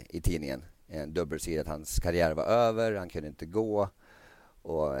 stod det i tidningen. En dubbelsida att hans karriär var över, han kunde inte gå.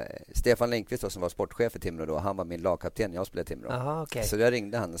 Och Stefan Lindqvist då, som var sportchef för Timrå då, han var min lagkapten när jag spelade Timrå. Aha, okay. Så jag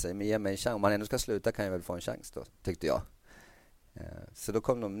ringde han och sa, men ge mig en chans. Om han ändå ska sluta kan jag väl få en chans då, tyckte jag. Så då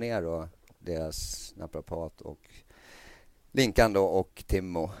kom de ner då, deras naprapat och Linkan då och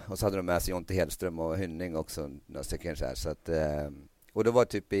Timmo. Och så hade de med sig Jonte Hedström och Hynning också, några stycken så här. Så att, och det var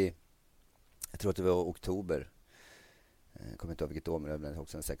typ jag tror att det var oktober. Jag kommer inte ihåg vilket år, men det var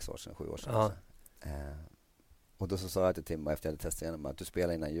också 6 år sedan, 7 år sedan. Ja. Och då så sa jag till Timmo efter jag hade testat igenom att du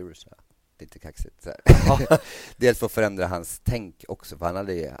spelar innan Euros. Lite kaxigt. Så här. Ja. Dels för att förändra hans tänk också. För han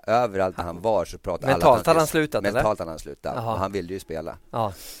hade ju, överallt där han var så pratade mentalt alla... Mentalt hade han slutat, eller? Mentalt hade han slutat. Aha. Och han ville ju spela.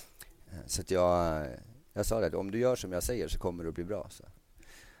 Ja. Så att jag sa det, om du gör som jag säger så kommer det att bli bra. Så.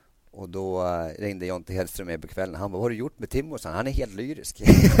 Och då ringde Jonte Hedström med på kvällen. Han bara, vad har du gjort med Timmo? Han är helt lyrisk.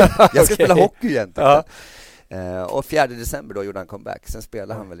 Jag ska spela hockey egentligen. Ja. Och 4 december då gjorde han comeback. Sen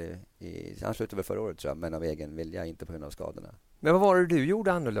spelade han väl han slutade väl förra året tror jag, men av egen vilja, inte på grund av skadorna. Men vad var det du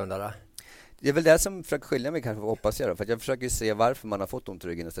gjorde annorlunda då? Det är väl det som försöker skilja mig kanske, hoppas jag då. För att jag försöker se varför man har fått ont i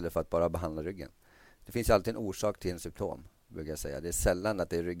ryggen istället för att bara behandla ryggen. Det finns ju alltid en orsak till en symptom, brukar jag säga. Det är sällan att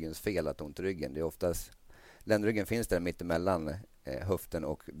det är ryggens fel att ont i ryggen. Det är oftast, ländryggen finns där mittemellan höften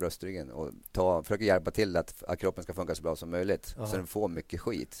och bröstryggen. Och försöker hjälpa till att kroppen ska funka så bra som möjligt. Aha. Så den får mycket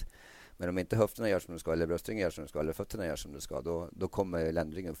skit. Men om inte höfterna gör som de ska, eller bröstryggen gör som de ska, eller fötterna gör som de ska, då kommer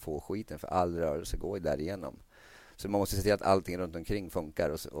ländryggen få skiten, för all rörelse går därigenom. Så man måste se till att allting runt omkring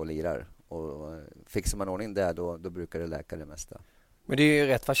funkar och lirar. Och fixar man ordning där, då brukar det läka det mesta. Men det är ju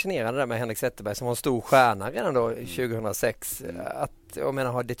rätt fascinerande där med Henrik Zetterberg som var en stor stjärna redan då 2006. Att jag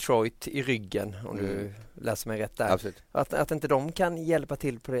menar ha Detroit i ryggen, om du läser mig rätt där. Absolut. Att inte de kan hjälpa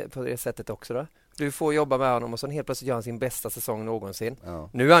till på det sättet också då. Du får jobba med honom och så helt plötsligt gör han sin bästa säsong någonsin. Ja.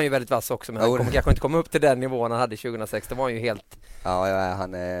 Nu är han ju väldigt vass också, men han kommer kanske inte komma upp till den nivån han hade 2006. Det var han ju helt... Ja,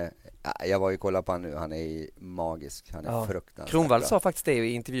 han är... Jag var ju kolla på han nu, han är magisk, han är fruktansvärt. Kronwall sa faktiskt det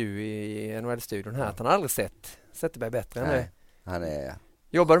i intervju i NHL-studion här, att han aldrig sett Zetterberg bättre än det. Han är...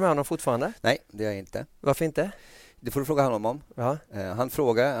 Jobbar du med honom fortfarande? Nej, det gör jag inte. Varför inte? Det får du fråga honom om. Ja.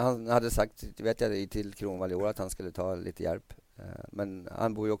 Han hade sagt, vet jag, till Kronwall i år att han skulle ta lite hjälp. Men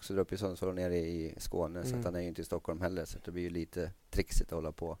han bor ju också där uppe i Sundsvall och nere i Skåne, så att han är ju inte i Stockholm heller, så det blir ju lite trixigt att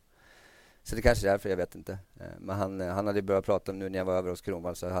hålla på. Så det kanske är därför, jag vet inte. Men han hade börjat prata om nu när jag var över hos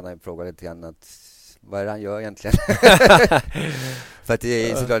Kronwall, så han hade frågat lite grann att vad är det han gör egentligen? För att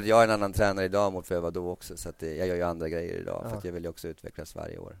det är såklart, jag är en annan tränare idag mot vad jag var då också, så att jag gör ju andra grejer idag, för att jag vill ju också utvecklas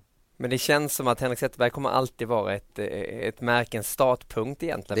varje år. Men det känns som att Henrik Zetterberg kommer alltid vara ett märkens startpunkt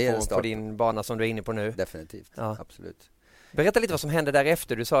egentligen på din bana som du är inne på nu. Definitivt, absolut. Berätta lite vad som hände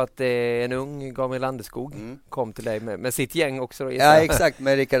därefter. Du sa att en ung Gabriel Landeskog kom till dig med sitt gäng också. Då, ja, exakt.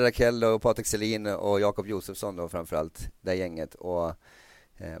 Med Rickard Rakell och Patrik Selin och Jakob Josefsson då, framförallt, det gänget. Och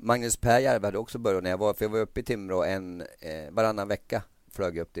Magnus Perjärv hade också börjat när jag var uppe i Timrå varannan vecka.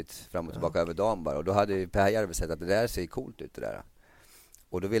 Flög upp dit fram och tillbaka över dagen bara. Och då hade Perjärv sett att det där ser coolt ut det där.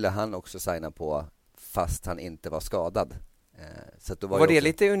 Och då ville han också signa på fast han inte var skadad. Så att då var det också...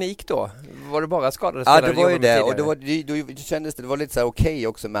 lite unikt då? Var det bara skadade spelare? Ja, det var ju det. Och då kändes det var lite så här okej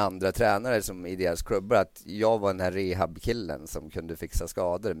också med andra tränare som i deras klubbar, att jag var den här rehab-killen som kunde fixa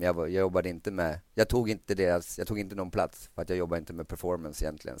skador. Men jag jobbade inte med... Jag tog inte någon plats, för att jag jobbade inte med performance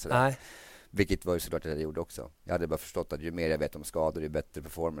egentligen. Nej. Vilket var ju såklart att jag gjorde också. Jag hade bara förstått att ju mer jag vet om skador, ju bättre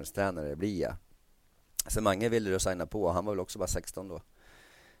performance-tränare blir jag. Så många ville då signa på, och han var väl också bara 16 då.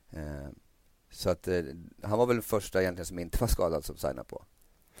 Så att han var väl första egentligen som inte var skadad som signade på.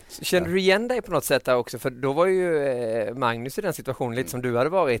 Kände du igen dig på något sätt där också? För då var ju Magnus i den situationen lite som du hade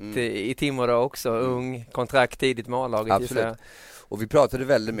varit i Timrå också. Ung, kontrakt tidigt med A-laget. Absolut. Och vi pratade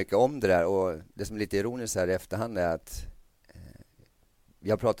väldigt mycket om det där. Och det som är lite ironiskt här i efterhand är att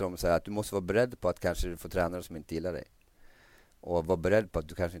jag pratar om så här att du måste vara beredd på att kanske du får tränare som inte gillar dig. Och vara beredd på att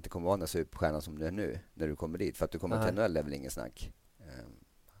du kanske inte kommer vara den superstjärna som du är nu när du kommer dit. För att du kommer till NHL är väl ingen snack.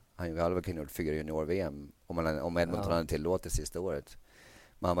 Han hade väl kunnat gjort 4 junior-VM om Edmonton hade tillåtit sista året.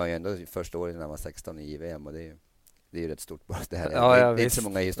 Men han var ju ändå första året när han var 16 i JVM och det är ju rätt stort bara det här. Det är inte så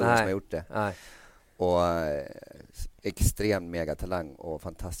många historier som har gjort det. Nej. Och extremt megatalang och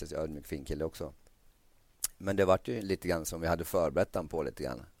fantastiskt ödmjuk fin kille också. Men det var ju lite grann som vi hade förberett han på lite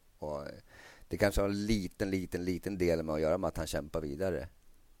grann. Och det kanske har en liten del med att göra med att han kämpar vidare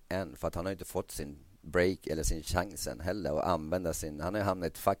än. För att han har inte fått sin break eller sin chansen heller och använda han har hamnat i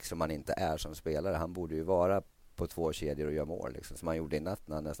ett fack som han inte är som spelare. Han borde ju vara på 2 kedjor och göra mål liksom, som han gjorde i natt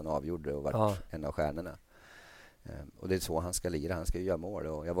när han nästan avgjorde och var en av stjärnorna. Och det är så han ska lira, han ska ju göra mål.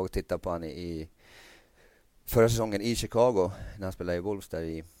 Och jag var och tittade på han i förra säsongen i Chicago när han spelade i Wolves där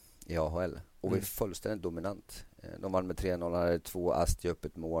i AHL och var fullständigt dominant. De vann med 3-0, hade 2 ast i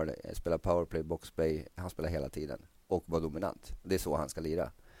öppet mål, spelade powerplay, boxplay, han spelade hela tiden och var dominant. Det är så han ska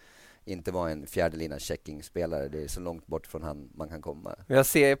lira. Inte vara en fjärdelina checking-spelare, det är så långt bort från han man kan komma. Jag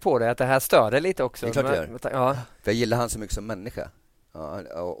ser på det att det här stör dig lite också. Det är klart det gör. Ja. För jag gillar han så mycket som människa.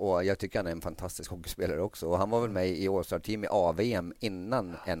 Ja, och jag tycker han är en fantastisk hockeyspelare också. Och han var väl med i All-Star-team i AVM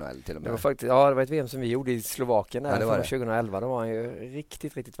innan NHL till och med. Det var faktiskt, det var ett VM som vi gjorde i Slovakien där, det var 2011. Då var han ju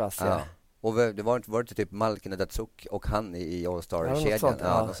riktigt vass. Ja. Och det var inte typ Malkin Datsuk och han i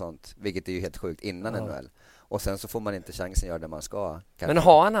All-Star-kedjan. Något sånt. Vilket är ju helt sjukt innan NHL. Och sen så får man inte chansen att göra det man ska. Kanske. Men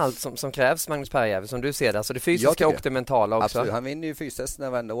har han allt som krävs, Magnus Perjärvi, som du ser det? Alltså det fysiska och det mentala också? Absolut, han vinner ju fystesterna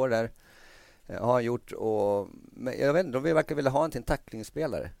varenda år där. Har han gjort. Men jag vet inte, de verkar vilja ha en till en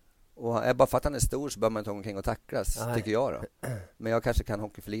tacklingsspelare. Och bara för att han är stor så bör man inte omkring och tacklas, tycker jag då. Men jag kanske kan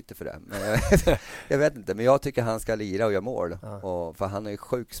hockey för lite för det. Men jag vet inte, men jag tycker han ska lira och göra mål. Och för han är ju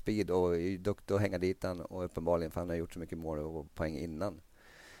sjuk speed och är duktig att hänga dit han. Och uppenbarligen, för han har gjort så mycket mål och poäng innan.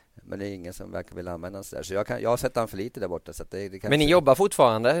 Men det är ingen som verkar vilja använda hans där. Så jag har sett han för lite där borta. Så att det kanske... Men ni jobbar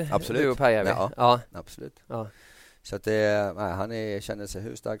fortfarande? Absolut. Du och Perjärvi? Ja, absolut. Ja. Så att han känner sig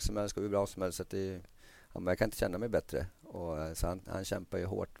hur stark som helst och hur bra som helst. Så att jag kan inte känna mig bättre. Och, så han kämpar ju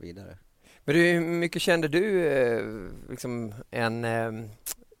hårt vidare. Men hur mycket kände du liksom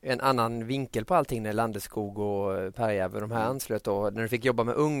en annan vinkel på allting när Landeskog och Perjärvi de här anslöt då, när du fick jobba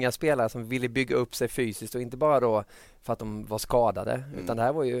med unga spelare som ville bygga upp sig fysiskt och inte bara då för att de var skadade, utan det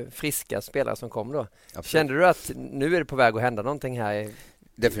här var ju friska spelare som kom då. Absolut. Kände du att nu är det på väg att hända någonting här?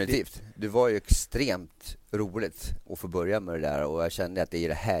 Definitivt. Det var ju extremt roligt att få börja med det där och jag kände att det är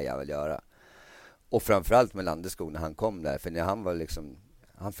det här jag vill göra. Och framförallt med Landeskog när han kom där, för när han var liksom,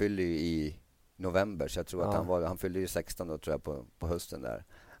 han fyllde ju i november, så jag tror att han fyllde ju 16 då tror jag på hösten där.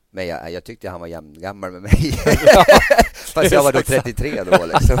 Men jag tyckte han var gammal med mig. Fast jag var då 33 då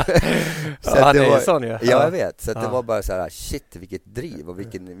liksom. Så han det är var, sån ju. Ja, jag vet. Så det var bara så här, shit vilket driv och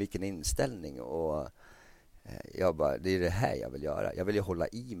vilken inställning. Och jag bara, det är det här jag vill göra. Jag vill ju hålla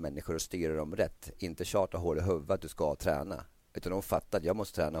i människor och styra dem rätt. Inte tjata hål i huvudet att du ska träna. Utan de fattar att jag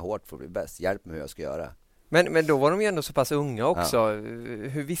måste träna hårt för att bli bäst. Hjälp mig hur jag ska göra. Men då var de ju ändå så pass unga också. Ja.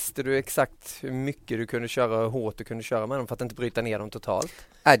 Hur visste du exakt hur mycket du kunde köra, hårt du kunde köra med dem för att inte bryta ner dem totalt?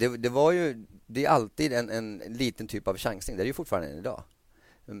 Nej, det är alltid en liten typ av chansning. Det är ju fortfarande än idag.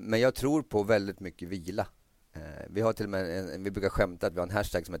 Men jag tror på väldigt mycket vila. Vi har till och med vi brukar skämta att vi har en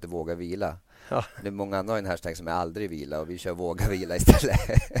hashtag som heter våga vila. Ja. Det är många andra har en hashtag som är aldrig vila och vi kör våga vila istället.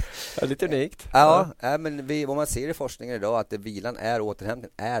 Ja, lite unikt. Ja, men vad man ser i forskningen idag att vilan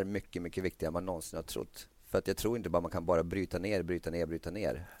återhämtning är mycket, mycket viktigare än man någonsin har trott. För att jag tror inte bara man kan bara bryta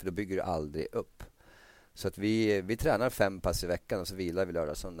ner. För då bygger du aldrig upp. Så att vi tränar 5 pass i veckan och så vilar vi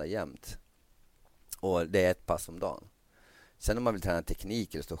lördag, söndag jämt. Och det är 1 pass om dagen. Sen om man vill träna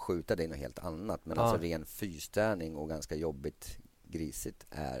teknik eller stå och skjuta, det är något helt annat. Men alltså ren fysträning och ganska jobbigt grisigt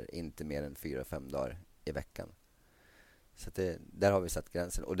är inte mer än 4-5 dagar i veckan. Så att där har vi satt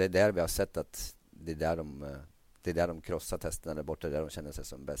gränsen. Och det är där vi har sett att det är där de krossar testerna där borta, där de känner sig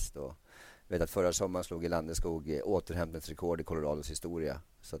som bäst. Och jag vet att förra sommaren slog i Landeskog återhämtningsrekord i Colorados historia.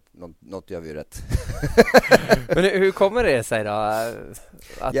 Så att något gör vi ju rätt. Men hur kommer det sig då?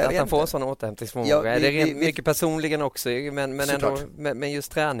 Att han får en sån återhämtningsförmåga? Är det mycket personligen också? Men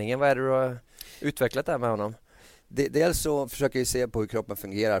just träningen, vad är det du har utvecklat där med honom? Dels så försöker jag se på hur kroppen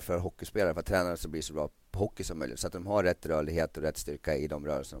fungerar för hockeyspelare, för att tränare så blir så bra på hockey som möjligt. Så att de har rätt rörlighet och rätt styrka i de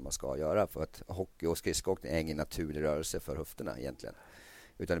rörelser man ska göra. För att hockey och skridskoåkning är ingen naturlig rörelse för höfterna egentligen.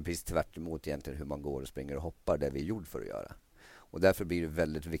 Utan det är precis tvärt emot egentligen hur man går och springer och hoppar, det vi är gjord för att göra. Och därför blir det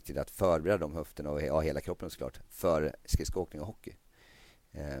väldigt viktigt att förbereda de höfterna och hela kroppen såklart för skridskoåkning och hockey.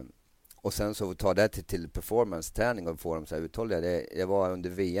 Och sen så ta det till performance-träning och få dem så här uthålliga. Det var under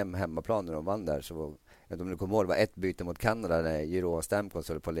VM hemmaplan när de vann där, så om du kommer ihåg, det var ett byte mot Kanada när Giro Stamkos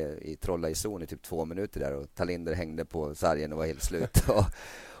höll på i trolla i zon i typ 2 minuter där och Talinder hängde på sargen och var helt slut.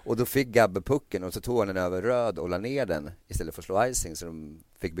 Och då fick Gabbe pucken och så tog han den över röd och la ner den istället för att slå icing så de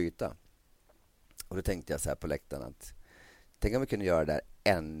fick byta. Och då tänkte jag så här på läktaren att tänk om vi kunde göra det där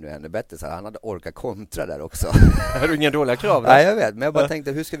ännu bättre. Så han hade orkat kontra där också. Har du inga dåliga krav? Nej, jag vet. Men jag bara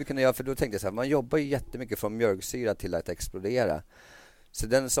tänkte, hur ska vi kunna göra? För då tänkte jag så här, man jobbar ju jättemycket från mjölksyra till att explodera. Så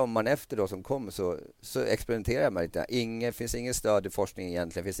den sommaren efter då som kom så experimenterade jag med lite. Finns ingen stöd i forskningen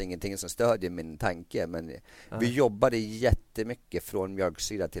egentligen. Finns ingenting som stödjer min tanke. Men vi jobbade jättemycket från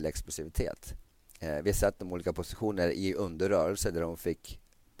mjölksyra till explosivitet. Vi satt de olika positioner i underrörelse där de fick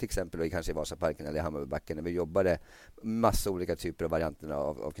till exempel kanske i Vasaparken eller i Hammarbybacken när vi jobbade massa olika typer av varianter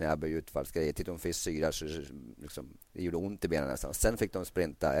av knäböj, utfallsgrejer. Tittade de fick syra så liksom, det gjorde ont i benen nästan. Sen fick de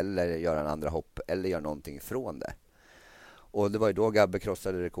sprinta eller göra en andra hopp eller göra någonting från det. Och det var ju då Gabbe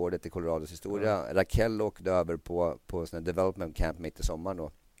krossade rekordet i Colorados historia. Raquel åkte över på sån development camp mitt i sommaren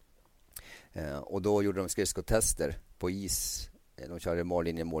då. Och då gjorde de skridskotester på is. De körde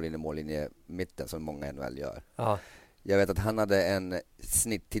mållinje mitten som många NHL gör. Ja. Jag vet att han hade en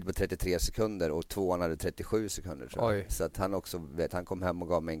snitttid på 33 sekunder och tvåan hade 37 sekunder. Tror jag. Så att han också, han kom hem och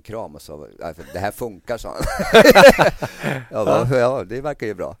gav mig en kram och sa, det här funkar, sa han. Ja, det verkar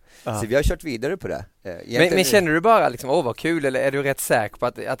ju bra. Så vi har kört vidare på det. Men känner du bara liksom, vad kul, eller är du rätt säker på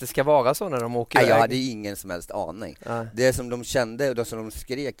att det ska vara så när de åker iväg? Jag hade ingen som helst aning. Det som de kände och det som de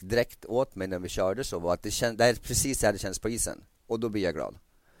skrek direkt åt mig när vi körde så var att det är precis så här det känns på isen. Och då blir jag glad.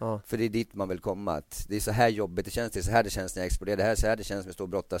 För det är dit man vill komma, att det är så här jobbigt det känns, det är så här det känns när jag exploderar, det här är så här det känns med stå och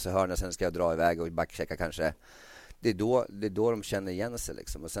brottas i hörna, sen ska jag dra iväg och backchecka kanske. Det är då de känner igen sig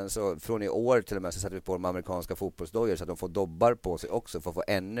liksom. Och sen så från i år till och med så sätter vi på de amerikanska fotbollsdojor så att de får dobbar på sig också för att få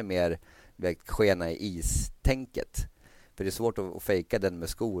ännu mer skena i istänket. För det är svårt att fejka den med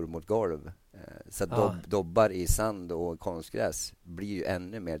skor mot golv. Så att dobbar i sand och konstgräs blir ju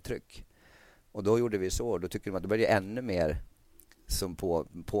ännu mer tryck. Och då gjorde vi så, då tycker de att det blir ännu mer som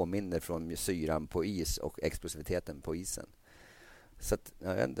påminner från syran på is och explosiviteten på isen. Så att,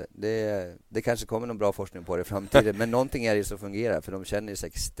 jag vet inte, det kanske kommer någon bra forskning på det i framtiden, men någonting är det som fungerar, för de känner sig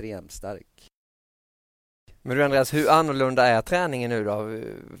extremt stark. Men du Andreas, hur annorlunda är träningen nu då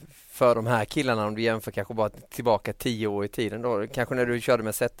för de här killarna om du jämför kanske bara tillbaka 10 år i tiden då? Kanske när du körde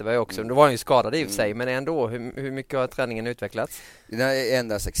med Zetterberg också. Då var han ju skadad i och för sig, men ändå, hur mycket har träningen utvecklats? Det har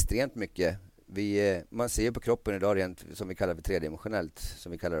ändrats extremt mycket. Man ser på kroppen idag rent som vi kallar för tredimensionellt,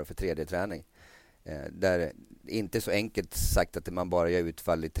 som vi kallar det för 3D-träning. Där det inte är så enkelt sagt att man bara gör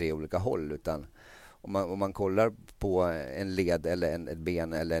utfall i 3 olika håll, utan om man kollar på en led eller ett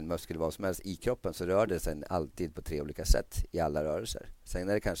ben eller en muskel vad som helst i kroppen, så rör det sig alltid på 3 olika sätt i alla rörelser. Sen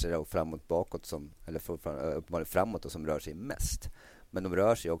är det kanske det framåt bakåt uppenbarligen framåt och som rör sig mest. Men de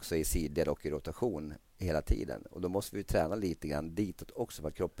rör sig också i sidled och i rotation hela tiden. Och då måste vi träna lite grann ditåt också för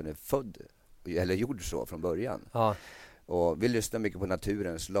att kroppen är född eller gjord så från början. Och vi lyssnar mycket på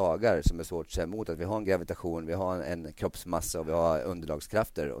naturens lagar som är svårt att säga emot, att vi har en gravitation, vi har en kroppsmassa och vi har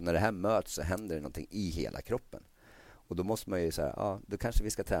underlagskrafter, och när det här möts så händer det någonting i hela kroppen. Och då måste man ju säga, då kanske vi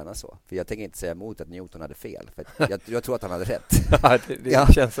ska träna så. För jag tänker inte säga emot att Newton hade fel. För jag tror att han hade rätt.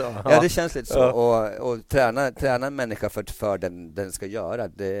 Det känns så. Ja, det känns lite så. Och träna en människa för den ska göra.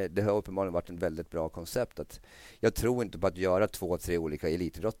 Det har uppenbarligen varit en väldigt bra koncept. Att jag tror inte på att göra 2-3 olika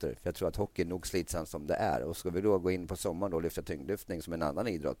elitidrotter. För jag tror att hockey är nog slitsamt som det är. Och ska vi då gå in på sommaren och lyfta tyngdlyftning som en annan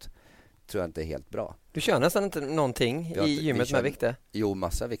idrott, tror jag inte är helt bra. Du kör nästan inte någonting i gymmet med vikter? Jo,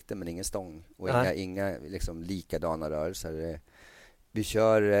 massa vikter, men ingen stång. Och inga liksom likadana rörelser. Vi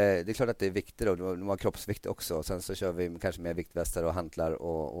kör, det är klart att det är vikter och de har kroppsvikt också. Och sen så kör vi kanske med viktvästar och hantlar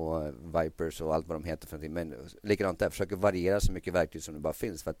och Vipers och allt vad de heter för någonting. Men likadant där, försöker variera så mycket verktyg som det bara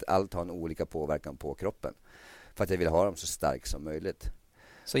finns. För att allt har en olika påverkan på kroppen. För att jag vill ha dem så stark som möjligt.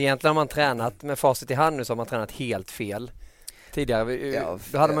 Så egentligen har man tränat med facit i hand nu, så har man tränat helt fel. Tidigare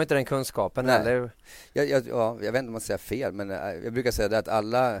då hade man inte den kunskapen. Nej. Eller? Jag vet inte om man säger fel, men jag brukar säga det att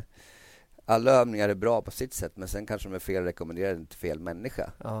alla övningar är bra på sitt sätt, men sen kanske de är fel rekommenderade till fel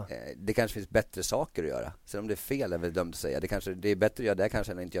människa. Det kanske finns bättre saker att göra. Sen om det är fel är väl dömt att säga. Det är bättre att göra det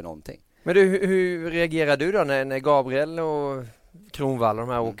kanske än att inte göra någonting. Men du, hur reagerar du då när Gabriel och Kronwall och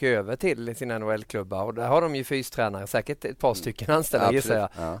de här åker över till sina NHL-klubbar, och där har de ju fystränare, säkert ett par stycken anställda gissar jag.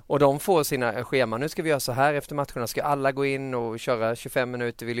 Ja. Och de får sina scheman. Nu ska vi göra så här efter matcherna. Ska alla gå in och köra 25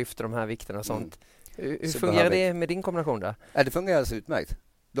 minuter, vi lyfter de här vikterna och sånt. Hur fungerar det med din kombination där? Det fungerar alltså utmärkt.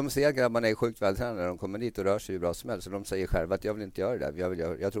 De ser att grabbarna är sjukt vältränade när de kommer dit och rör sig bra som helst. Så de säger själva att jag vill inte göra det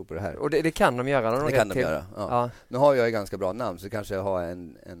där. Jag tror på det här. Och det kan de göra? Det kan de göra, ja. Nu har jag ju ganska bra namn, så kanske jag har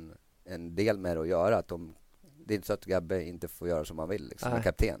en del med att göra. Att det är inte så att Gabbe inte får göra som han vill liksom, som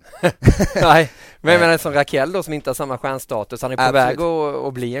kapten. Nej, men jag menar som Rakell då som inte har samma stjärnstatus. Han är på Absolut. väg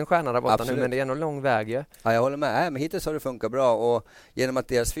att bli en stjärna där borta nu, men det är ändå lång väg ju. Ja, jag håller med. Men hittills har det funkat bra och genom att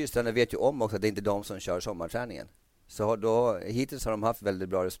deras fystränare vet ju om också att det är inte de som kör sommarträningen. Så då, hittills har de haft väldigt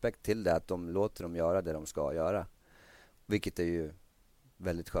bra respekt till det, att de låter dem göra det de ska göra. Vilket är ju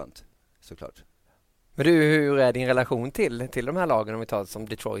väldigt skönt, såklart. Men du, hur är din relation till de här lagen om vi tar som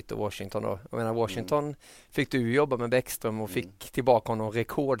Detroit och Washington då? Jag menar Washington fick du jobba med Bäckström och fick tillbaka honom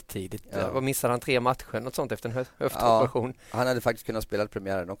rekordtidigt. Vad missade han 3 matcher något sånt efter en höftoperation? Ja, han hade faktiskt kunnat spela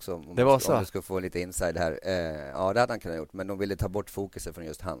premiären också om du skulle få lite inside här. Ja, det hade han kunnat gjort, men de ville ta bort fokuset från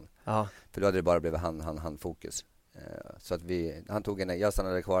just han. Ja. För då hade det bara blivit han fokus. Så att han tog jag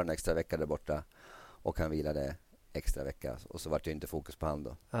stannade kvar en extra vecka där borta och han vilade extra vecka och så var det ju inte fokus på han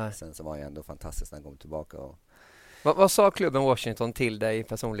då. Nej. Sen så var jag ändå fantastiskt när han kom tillbaka. Vad sa klubben Washington till dig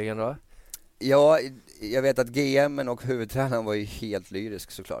personligen då? Ja, jag vet att GM och huvudtränaren var ju helt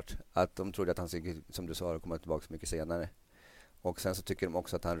lyrisk såklart. Att de trodde att han skulle, som du sa, komma tillbaka mycket senare. Och sen så tycker de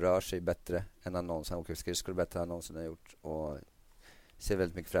också att han rör sig bättre än han någonsin. Han åker skridskor bättre än han någonsin har gjort och ser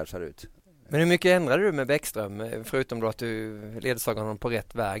väldigt mycket fräschare ut. Men hur mycket ändrade du med Bäckström? Förutom då att du ledsagade honom på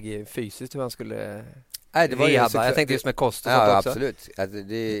rätt väg fysiskt, hur han skulle... Nej, det var ju jag tänkte just med kost och sånt också. Absolut.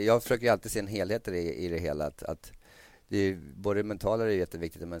 Jag försöker ju alltid se en helhet i det hela. Att det är, både mentala är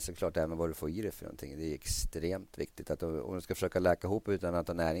jätteviktigt, men såklart även vad du får i det för någonting. Det är extremt viktigt. Att om du ska försöka läka ihop utan att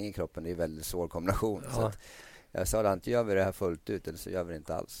ha näring i kroppen, det är en väldigt svår kombination. Ja. Så att jag sa att antingen gör vi det här fullt ut eller så gör vi det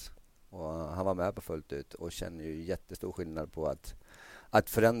inte alls. Och han var med på fullt ut och känner ju jättestor skillnad på att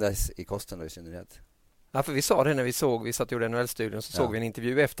förändras i kosten och i synnerhet. Ja, för vi sa det när vi satt och gjorde NHL-studion, så såg vi en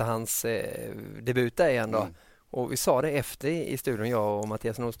intervju efter hans debut där igen då. Och vi sa det efter i studion, jag och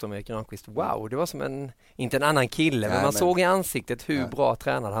Mattias Nordström och Erik Granqvist. Wow, det var som inte en annan kille, men man såg i ansiktet hur bra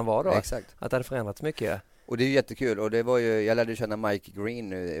tränad han var då. Exakt. Att det hade förändrats mycket. Och det är ju jättekul. Och det var ju, jag lärde känna Mike Green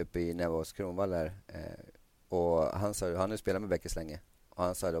nu uppe i Nävås Kronvall där. Och han har ju spelat med Bäckes länge. Och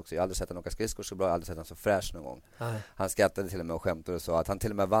han sa det också, jag har aldrig sett han åka skridskor så bra, jag har aldrig sett han så fräsch någon gång. Nej. Han skrattade till och med och skämtade och sa att han till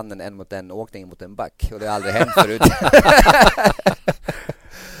och med vann en mot en åkning mot en back. Och det har aldrig hänt förut.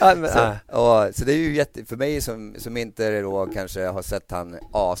 Så det är ju för mig som inte då kanske har sett han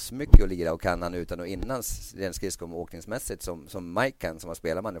asmycket och lira och kan han utan och innan den skridskor åkningsmässigt som Mike kan, som har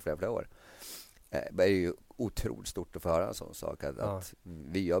spelat man i flera år. Det är ju otroligt stort att få höra en sån sak att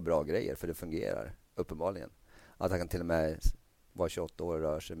vi gör bra grejer för det fungerar uppenbarligen. Att han kan till och med var 28 år och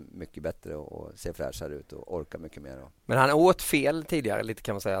rör sig mycket bättre och ser fräschare ut och orkar mycket mer. Men han åt fel tidigare lite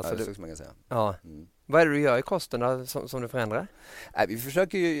kan man säga. Ja, det man kan säga. Ja. Vad är det du gör i kosten då, som du förändrar? Vi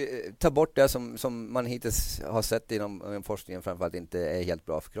försöker ju ta bort det som man hittills har sett inom forskningen framförallt inte är helt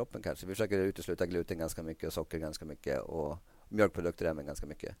bra för kroppen kanske. Vi försöker utesluta gluten ganska mycket och socker ganska mycket och mjölkprodukter även ganska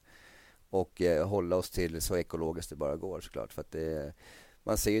mycket. Och hålla oss till så ekologiskt det bara går såklart. För att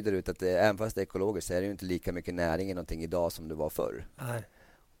man ser ju där ute att även fast det är ekologiskt så är det ju inte lika mycket näring i någonting idag som det var förr. Nej.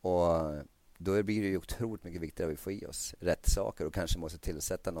 Och då blir det ju otroligt mycket viktigare att vi får i oss rätt saker och kanske måste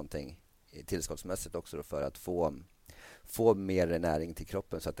tillsätta någonting tillskottsmässigt också då för att få mer näring till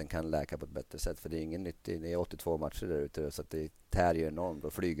kroppen så att den kan läka på ett bättre sätt. För det är ingen nyttigt. Det är 82 matcher där ute så att det tär ju enormt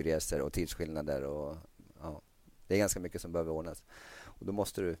och flygresor och tidsskillnader och det är ganska mycket som behöver ordnas. Och då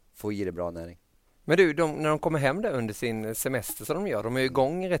måste du få i dig bra näring. Men du, när de kommer hem där under sin semester som de är ju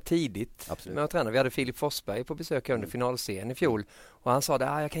igång rätt tidigt. Absolut. Med att träna. Vi hade Filip Forsberg på besök under finalserien i fjol och han sa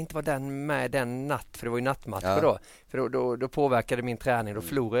att jag kan inte vara med den natt, för det var ju nattmatcher då. För då påverkade min träning, då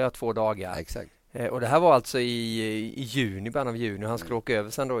förlorade jag 2 dagar. Exakt. Och det här var alltså i juni, början av juni. Han skulle åka över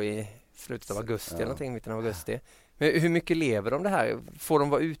sen då i slutet av augusti eller någonting, mitten av augusti. Men hur mycket lever de det här? Får de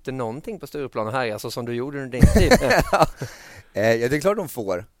vara ute någonting på Stureplan och härja så som du gjorde under din tid? Det är klart de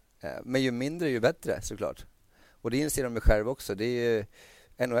får. Men ju mindre ju bättre såklart. Och det inser de själva också. Det är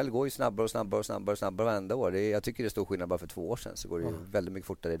ju, NHL går ju snabbare varenda år. Jag tycker det är stor skillnad bara för 2 år sedan. Så går det ju väldigt mycket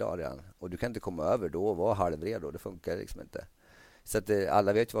fortare idag redan. Och du kan inte komma över då och vara halvredo. Det funkar liksom inte. Så att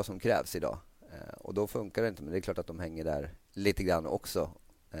alla vet ju vad som krävs idag. Och då funkar det inte. Men det är klart att de hänger där lite grann också.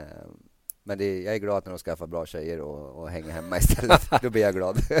 Men jag är glad när de skaffar bra tjejer och hänger hemma istället. Då blir jag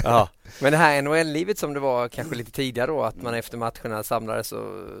glad. Ja. Men det här NHL-livet som det var kanske lite tidigare då, att man efter matcherna samlades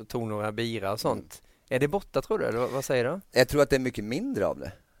och tog några bira och sånt. Är det borta tror du? Eller vad säger du? Jag tror att det är mycket mindre av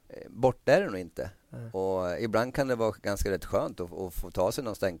det. Borta är det nog inte. Och ibland kan det vara ganska rätt skönt att få ta sig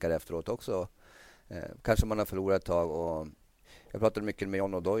någon stänkare efteråt också. Kanske man har förlorat ett tag. Och jag pratade mycket med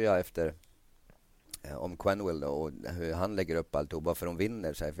John Odoja efter om Quenneville och hur han lägger upp allt bara för de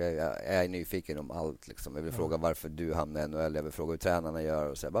vinner sig. För jag är nyfiken om allt liksom. Jag vill fråga varför du hamnar i NHL. Jag vill fråga hur tränarna gör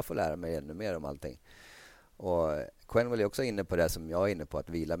och så. Jag bara får lära mig ännu mer om allting. Och Quenneville är också inne på det som jag är inne på, att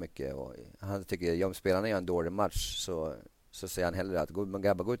vila mycket. Och han tycker om spelarna gör en dålig match så säger han hellre att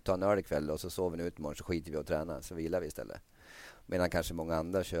grabbar, gå ut och ta en öl ikväll och så sover ni ut imorgon, så skiter vi och tränar, så vilar vi istället. Medan kanske många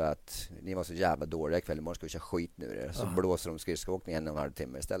andra kör att ni var så jävla dåliga ikväll, imorgon ska vi köra skit nu. Så blåser de skridskoåkning 1,5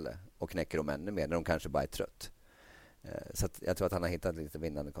 timme istället och knäcker dem ännu mer när de kanske bara är trött. Så att jag tror att han har hittat lite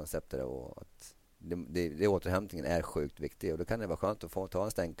vinnande koncept där, och att det återhämtningen är sjukt viktig, och då kan det vara skönt att få ta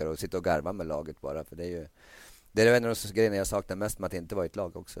en stänkare och sitta och garva med laget bara, för det är en av de grejerna jag saknar mest med att inte vara i ett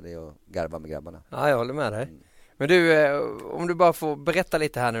lag också, det är att garva med grabbarna. Ja, jag håller med dig. Men du, om du bara får berätta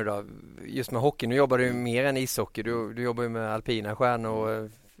lite här nu då, just med hockey. Nu jobbar du mer än ishockey. Du jobbar ju med alpina stjärnor och jag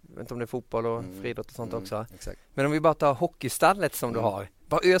vet inte om det är fotboll och friidrott och sånt också. Exakt. Men om vi bara tar hockeystallet som du har.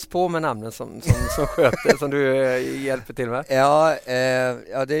 Bara ös på med namnen som sköter, som du hjälper till med. Ja,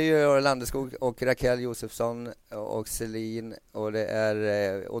 det är ju Landeskog och Raquel Josefsson och Selin, och det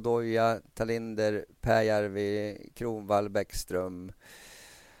är Odoja, Talinder, Pääjärvi, Kronvall, Bäckström.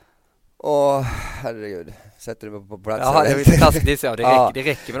 Och herregud, sätter du mig på plats? Ja, det är lite taskigt, ja. Det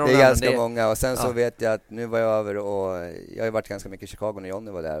räcker med de det är namnen. ganska många, och sen så vet jag att nu var jag över, och jag har ju varit ganska mycket i Chicago när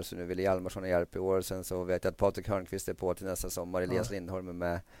Johnny var där, så nu vill Hjalmarsson ha hjälp i år. Sen så vet jag att Patrik Hörnqvist är på till nästa sommar, Elias Lindholm är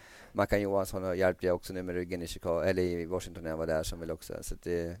med, Mackan Johansson har hjälpt jag också nu med ryggen i Chicago, eller i Washington när jag var där, som vill också. Så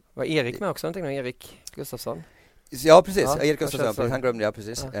det var Erik med också, någonting med Erik Gustafsson? Ja, precis. Erik Gustafsson, han glömde jag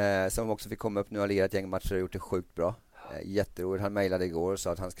precis. Som också fick komma upp nu och lirat ett gäng matcher och gjort det sjukt bra. Jätteroligt. Han mejlade igår och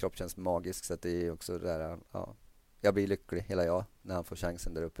sa att hans kropp känns magisk, så att det är också där, jag blir lycklig, hela jag, när han får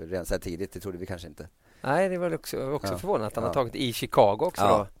chansen där uppe redan så här tidigt. Det trodde vi kanske inte. Nej, det var också förvånande att han har tagit i Chicago också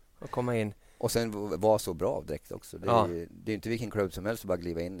då, och komma in. Och sen var så bra direkt också. Det är inte vilken klubb som helst att bara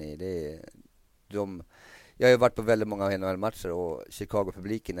kliva in i. Jag har ju varit på väldigt många NHL-matcher, och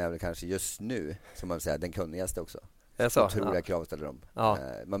Chicago-publiken är väl kanske just nu, som man säger, den kunnigaste också. Otroliga krav ställer de.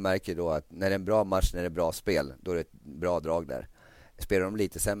 Man märker då att när det är en bra match, när det är bra spel, då är det ett bra drag där. Spelar de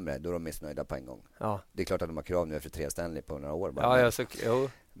lite sämre, då är de missnöjda på en gång. Det är klart att de har krav nu efter 3 Stanley på några år bara.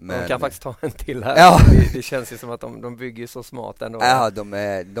 Men de kan faktiskt ta en till här. Det känns ju som att de bygger så smart ändå. Ja,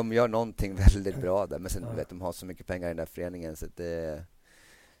 de gör någonting väldigt bra där. Men sen de har så mycket pengar i den där föreningen, så att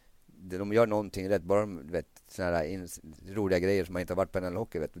de gör någonting rätt. Bara de såna här roliga grejer som man inte har varit på en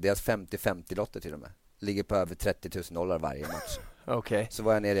hockey. Deras 50-50-lotter till och med ligger på över $30,000 varje match. Okay. Så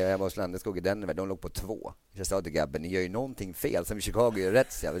var jag nere, jag var hos Landeskog i den, de låg på 2. Jag sa till Gabben, ni gör ju någonting fel som i Chicago gör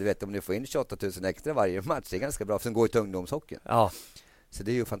rätt. Så du vet, om ni får in 28 000 extra varje match, det är ganska bra, för sen går ju till ungdomshockeyn. Så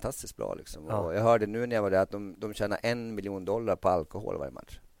det är ju fantastiskt bra liksom. Och jag hörde nu när jag var där att de tjänar $1 miljon på alkohol varje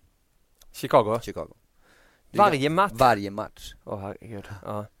match. Chicago. Varje match? Varje match. Herregud.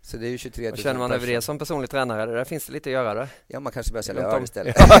 Så det är ju 23 000. Och känner man över det som personlig tränare? Där finns det lite att göra då? Ja, man kanske börjar sälja öl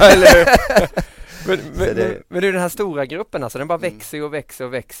istället. Men du, den här stora gruppen, alltså, den bara växer och växer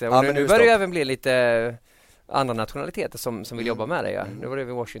och växer. Och nu börjar det även bli lite andra nationaliteter som vill jobba med dig. Nu var det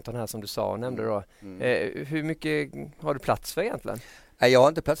vid Washington här som du sa och nämnde då. Hur mycket har du plats för egentligen? Jag har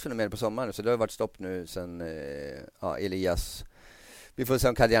inte plats för mer på sommaren, så det har varit stopp nu sen Elias. Vi får se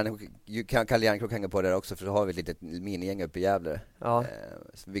om Kalle Järnkrok hänger på där också, för så har vi ett litet minigäng uppe i Gävle.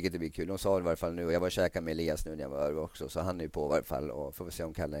 Vilket blir kul. De sa det i varje fall nu, och jag var och käkade med Elias nu när jag var över också, så han är ju på i varje fall, och får vi se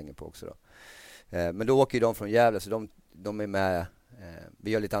om Kalle hänger på också då. Men då åker ju de från Gävle, så de är med.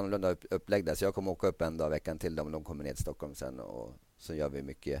 Vi gör lite annorlunda upplägg där, så jag kommer åka upp en dag i veckan till dem, och de kommer ner till Stockholm sen, och så gör vi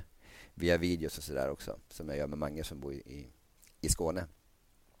mycket via videos och sådär också, som jag gör med Mange som bor i Skåne.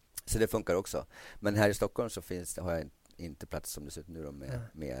 Så det funkar också. Men här i Stockholm så har jag inte plats som det ser ut nu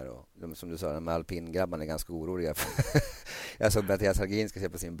med er, och som du sa, de alpingrabbarna är ganska oroliga. Jag såg Mattias Hargin ska se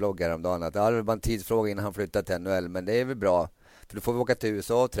på sin blogg häromdagen att det var bara en tidsfråga innan han flyttar till NHL, men det är väl bra, för då får vi åka till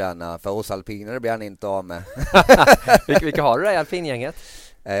USA och träna, för oss alpinare blir han inte av med. Vilka har du där i alpingänget?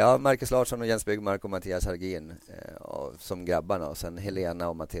 Ja, Marcus Larsson och Jens Byggmark och Mattias Hargin som grabbarna, och sen Helena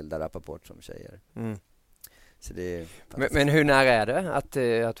och Matilda Rappaport som tjejer. Så det är men hur nära är det att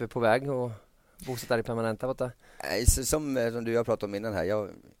du är på väg och bosätta dig permanenta borta? Som du har pratat om innan här,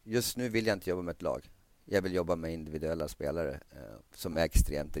 just nu vill jag inte jobba med ett lag. Jag vill jobba med individuella spelare som är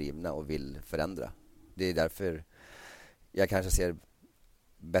extremt drivna och vill förändra. Det är därför jag kanske ser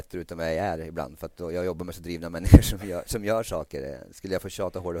bättre ut än vad jag är ibland, för att jag jobbar med så drivna människor som gör saker. Skulle jag få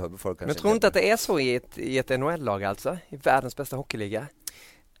tjata hård i huvudet, folk kanske. Men tror inte att det är så i ett NHL-lag, alltså? I världens bästa hockeyliga?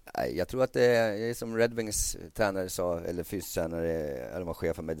 Jag tror att det är som Red Wings tränare sa, eller fystränare, eller var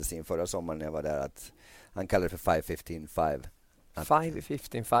chef för medicin förra sommaren när jag var där, att han kallar det för 5-15-5.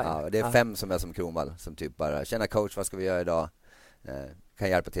 5-15-5? Ja, det är 5 som är som Kronwall, som typ bara, tjena coach, vad ska vi göra idag? Kan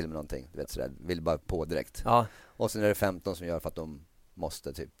hjälpa till med någonting, du vet, sådär, vill bara på direkt. Och sen är det 15 som gör för att de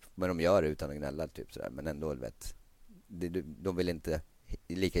måste typ, men de gör det utan att gnälla typ sådär, men ändå vet, de vill inte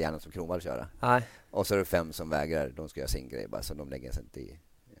lika gärna som Kronwall köra. Nej. Och så är det 5 som vägrar, de ska göra sin grej bara, så de lägger sig inte i.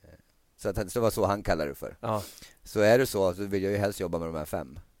 Så att det var så han kallar det för. Ja. Så är det så vill jag ju helst jobba med de här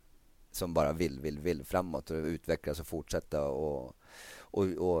 5 som bara vill framåt och utvecklas och fortsätta. Och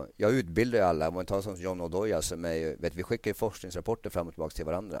jag utbildar ju alla. Om man tar som John Odoja som är, vi skickar ju forskningsrapporter fram och tillbaka till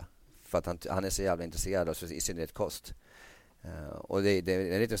varandra. För att han är så jävla intresserad av i synnerhet kost. Och det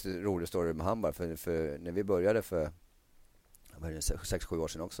är en lite rolig story med han bara. För när vi började för 6-7 år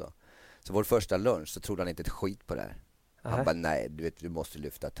sedan också. Så vår första lunch så trodde han inte ett skit på det här. Han bara, nej, du måste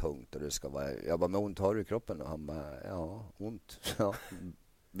lyfta tungt och du ska vara... Jag bara, men ont har du i kroppen? Och han bara, ja, ont. Ja.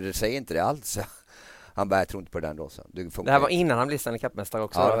 Det säger inte det alls. Han bara, jag tror inte på det där ändå. Så. Det här var innan han blev Stanley Cup-mästare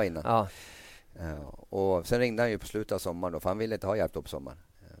också? Ja, det var innan. Ja. Och sen ringde han ju på slutet av sommaren då, för han ville inte ha hjälp på sommaren.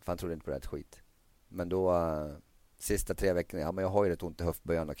 För han trodde inte på det här skit. Men då, sista 3 veckorna, ja men jag har ju rätt ont i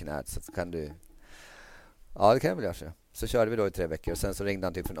höftböjan och knät, så kan du... Ja, det kan jag väl göra. Så körde vi då i 3 veckor och sen så ringde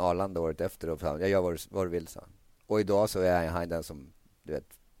han typ från Arlanda året efter och sa, jag gör vad du vill, så. Och idag så är han den som, du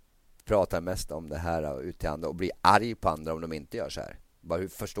vet, pratar mest om det här ut till andra och blir arg på andra om de inte gör så här. Bara,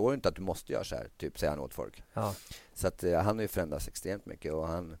 förstår du inte att du måste göra så här? Typ, säger han åt folk. Ja. Så att han har ju förändrats extremt mycket. Och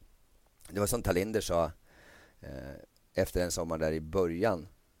det var som Talinder sa efter en sommar där i början,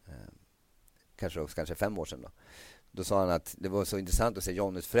 kanske 5 år sedan då. Då sa han att det var så intressant att se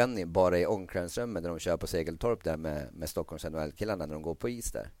Johnnys förändring bara i omklädningsrummet när de kör på Segeltorp där med Stockholms NHL-killarna när de går på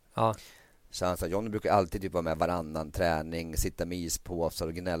is där. Ja. Så han sa att Johnny brukar alltid typ vara med varannan träning, sitta med ispåsar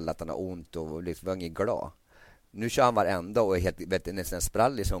och gnälla att han har ont och liksom var ingen glad. Nu kör han varenda och är helt, nästan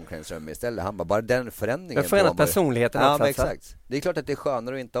sprallig som omklädningsrum istället. Han bara den förändringen. Det förändrar personligheten också. Ja, exakt. Det är klart att det är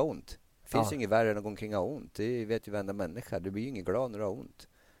skönare att inte ha ont. Det finns ju inget värre än att gå omkring och ha ont. Det vet ju varenda människa. Du blir ju ingen glad när du har ont.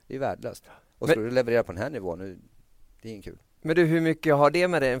 Det är värdelöst. Och ska du leverera på den här nivån nu, det är inte kul. Men du, hur mycket har det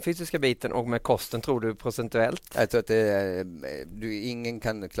med den fysiska biten och med kosten, tror du, procentuellt? Jag tror att ingen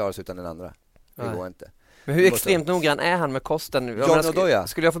kan klara sig utan den andra. Det går inte. Men hur extremt noggrann är han med kosten? John Odoja.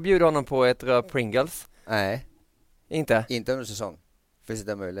 Skulle jag förbjuda honom på ett rör Pringles? Nej. Inte under säsong. Finns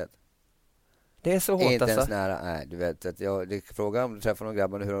det möjlighet? Det är så hårt inte alltså. Ens nära. Nej, du vet att jag frågar om du träffar någon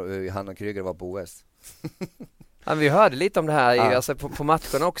grabbar hur han och Kryger var på OS. Ja, vi hörde lite om det här alltså på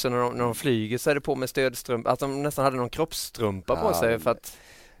matcherna också när de flyger, så är det på med stödstrumpa, att de nästan hade någon kroppsstrumpa på sig för att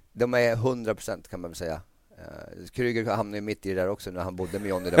de är 100% kan man väl säga. Kryger hamnade ju mitt i det där också när han bodde med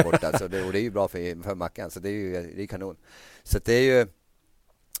Johnny där borta och det är ju bra för Mackan, så det är kanon. Så det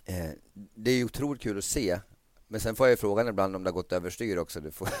är ju otroligt kul att se. Men sen får jag ju frågan ibland om det har gått överstyr också.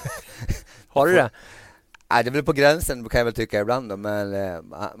 Har du det? Nej, det är väl på gränsen kan jag väl tycka ibland då, men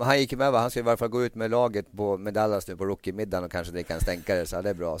han gick med, han skulle i alla fall gå ut med laget med Dallas nu på rookie-middagen och kanske dricka en stänkare, så det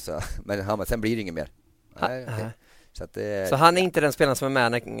är bra. Så. Men sen blir det inget mer. Nej, okay. Så han är inte den spelaren som är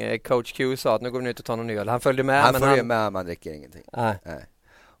med när coach Q sa att nu går vi ut och tar någon öl. Han följde med. Han följer med, man dricker ingenting. Nej.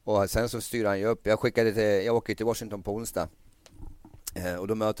 Och sen så styr han ju upp. Jag åker till Washington på onsdag. Och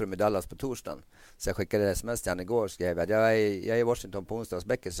då möter de i Dallas på torsdagen. Så jag skickade sms till han igår och skrev att jag är i Washington på onsdag hos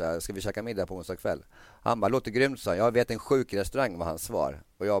Becker, så ska vi käka middag på onsdag kväll. Han bara, låter grymt, så jag vet en sjuk restaurang, var hans svar.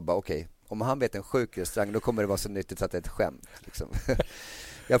 Och jag bara, okej, om han vet en sjuk restaurang då kommer det vara så nyttigt så att det är ett skämt liksom.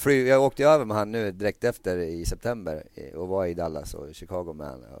 Jag åkte över med han nu direkt efter i september och var i Dallas och Chicago med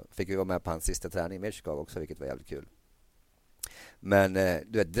han. Fick vi vara med på hans sista träning med Chicago också, vilket var jävligt kul. Men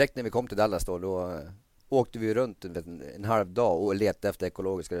du vet, direkt när vi kom till Dallas då åkte vi runt en halv dag och letade efter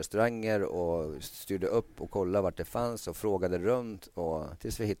ekologiska restauranger och styrde upp och kollade vart det fanns och frågade runt och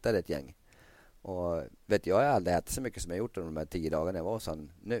tills vi hittade ett gäng. Och vet jag har aldrig ätit så mycket som jag gjort de här 10 dagarna jag var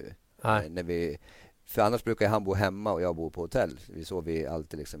sån nu. För annars brukar han bo hemma och jag bor på hotell. Vi sover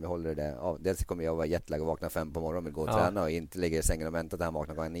alltid liksom, vi håller det. Ja, dels kommer jag vara jetlag och vakna 5 på morgonen och gå och träna och inte ligga i sängen och vänta till han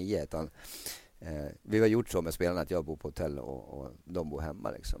vaknar klockan 9. Utan, vi har gjort så med spelarna att jag bor på hotell och de bor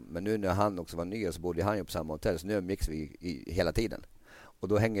hemma liksom. Men nu när han också var ny så bodde han ju på samma hotell, så nu umgicks vi hela tiden. Och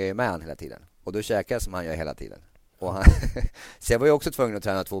då hänger jag med han hela tiden. Och då käkar jag som han gör hela tiden. Och så jag var ju också tvungen att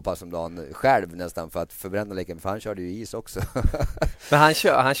träna 2 pass om dagen själv nästan för att förbränna leken, för han körde ju is också. Men han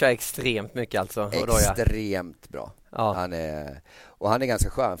kör extremt mycket alltså. Extremt bra. Ja. Han är ganska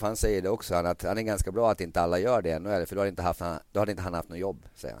skön, för han säger det också, att han är ganska bra att inte alla gör det ännu, för då hade inte han haft något jobb,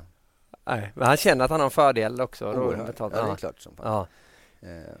 säger han. Nej, men han känner att han har en fördel också. Ja, det är klart som fan. Ja.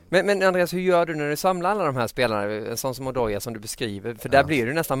 Men Andreas, hur gör du när du samlar alla de här spelarna, en sån som Odoja som du beskriver? För där blir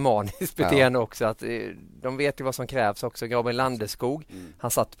det nästan maniskt beteende också, att de vet ju vad som krävs också. Gabriel Landeskog,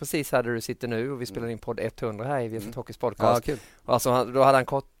 han satt precis här där du sitter nu och vi spelar in podd 100 här i VF Hockeys podcast. Ja, och alltså, då hade han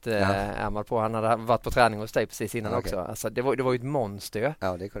kort ärmar på, han hade varit på träning hos dig precis innan också. Alltså, det var ju ett monster.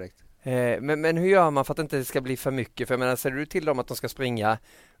 Ja, det är korrekt. Men hur gör man för att det inte ska bli för mycket? För jag menar, säger du till dem att de ska springa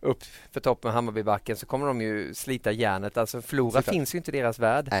upp för toppen med Hammarbybacken så kommer de ju slita järnet. Alltså förlora finns ju inte i deras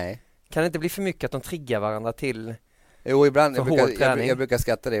värld. Nej. Kan det inte bli för mycket att de triggar varandra till? Jo, ibland, jag brukar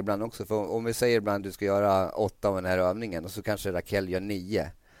skatta det ibland också. För om vi säger ibland du ska göra 8 av den här övningen och så kanske Raquel gör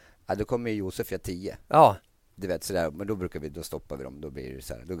 9. Ja, då kommer Josef göra 10. Ja. Du vet, sådär. Men då stoppar vi dem. Då blir det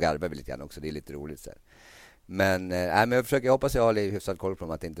så här. Då garvar vi lite grann också. Det är lite roligt så här. Men jag hoppas jag har hyfsat koll på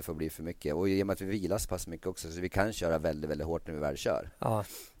dem att det inte får bli för mycket. Och i och med att vi vilar så pass mycket också så vi kan köra väldigt, väldigt hårt när vi väl kör. Ja.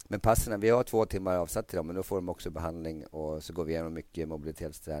 Men passerna, vi har 2 timmar avsatt till dem, men då får de också behandling och så går vi igenom mycket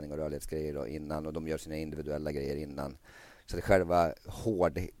mobilitetsträning och rörlighetsgrejer då innan och de gör sina individuella grejer innan. Så det själva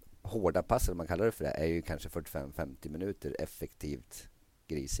hårda passet, man kallar det för det, är ju kanske 45-50 minuter effektivt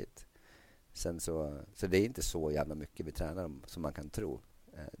grisigt. Sen så det är inte så jävla mycket vi tränar dem som man kan tro.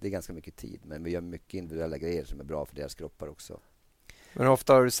 Det är ganska mycket tid, men vi gör mycket individuella grejer som är bra för deras kroppar också. Men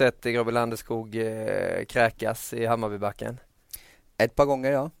ofta har du sett Grabbe Landeskog kräkas i Hammarbybacken? Ett par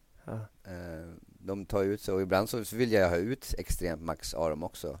gånger, ja. Ja. De tar ut så, och ibland så vill jag ha ut extremt max av dem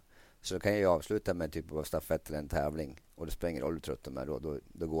också. Så då kan jag avsluta med typ av stafett eller en tävling. Och det spelar ingen roll hur trött de är då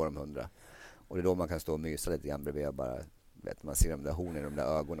går de 100. Och det är då man kan stå och mysa lite grann bredvid och bara, vet, man ser de där hornen, de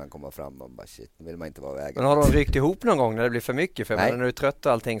där ögonen komma fram och bara shit, nu vill man inte vara i vägen. Men har de ryckt ihop någon gång när det blir för mycket? För Nej. när du är trött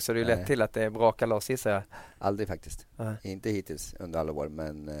och allting så är det ju lätt till att det brakar loss i sig. Aldrig faktiskt. Nej. Inte hittills under alla år,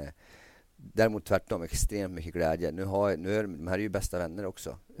 men däremot tvärtom extremt mycket glädje. Nu är de här är ju bästa vänner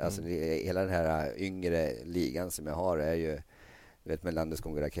också. Alltså hela den här yngre ligan som jag har är ju, vet, med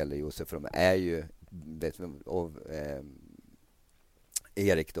Landeskog, Raquel och Josef, för de är ju, vet, och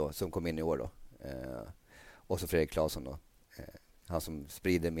Erik då som kom in i år då. Och så Fredrik Claesson då. Han som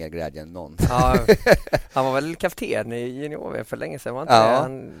sprider mer glädje än någon. Ja, han var väl kapten i junior för länge sedan, var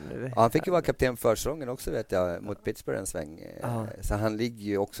inte det? Han fick ju vara kapten för säsongen också, vet jag, mot Pittsburgh en sväng. Så han ligger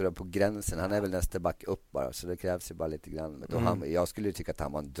ju också där på gränsen. Han är väl nästa back upp bara, så det krävs ju bara lite grann. Jag skulle ju tycka att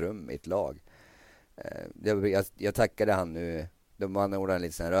han var en dröm i ett lag. Jag tackade han nu. De anordnade en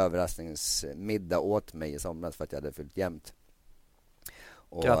liten sån här överraskningsmiddag åt mig i somras för att jag hade fyllt jämnt.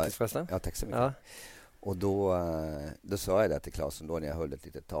 Grattis förresten. Ja, tack så mycket. Ja. Och då sa jag det till Claesson då när jag höll ett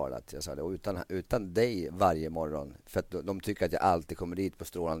litet tal, att jag sa det, och utan dig varje morgon, för att de tycker att jag alltid kommer dit på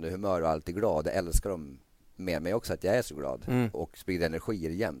strålande humör och alltid glad. Jag älskar dem med mig också, att jag är så glad och sprider energier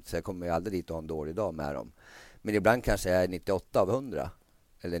jämt, så jag kommer ju aldrig dit och ha en dålig dag med dem. Men ibland kanske jag är 98 av 100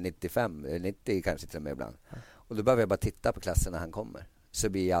 eller 95 eller 90 kanske till och med ibland. Och då behöver jag bara titta på klassen när han kommer, så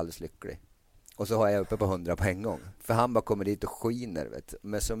blir jag alldeles lycklig. Och så har jag uppe på 100 på en gång, för han bara kommer dit och skiner, vet,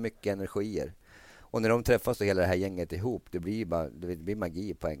 med så mycket energier. Och när de träffas och hela det här gänget ihop, det blir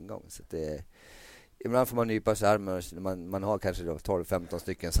magi på en gång. Så det, ibland får man nypa sig armen, man har kanske 12-15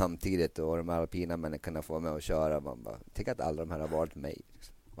 stycken samtidigt och de alpina männen kan få med och köra. Man bara, tänk att alla de här har varit mig.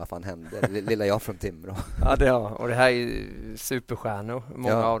 Vad fan hände? Lilla jag från Timrå. Ja, det har. Och det här är ju superstjärnor,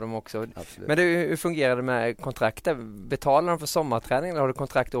 många av dem också. Absolut. Men hur fungerar det med kontrakter? Betalar de för sommarträning eller har du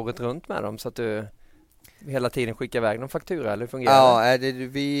kontrakt året runt med dem så att du hela tiden skickar iväg någon faktura, eller fungerar det? Ja,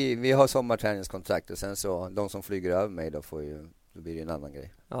 vi har sommarträningskontrakt och sen så de som flyger över mig då blir det en annan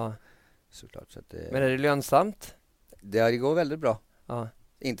grej. Ja. Såklart, så att Men är det lönsamt? Det går väldigt bra. Ja.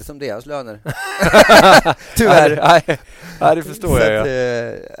 Inte som deras löner. Tyvärr. Nej, det förstår jag. Att,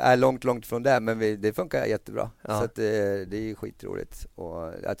 är långt från det, men det funkar jättebra. Ja. Så att, det är skitroligt. Och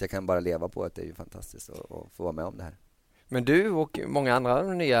att jag kan bara leva på att det är ju fantastiskt att få vara med om det här. Men du och många andra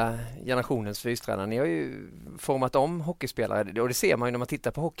nya generationens fystränare, ni har ju format om hockeyspelare, och det ser man ju när man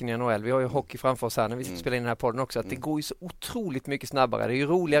tittar på hockeyn i NHL. Vi har ju hockey framför oss här när vi ska spela in den här podden också, att det går ju så otroligt mycket snabbare. Det är ju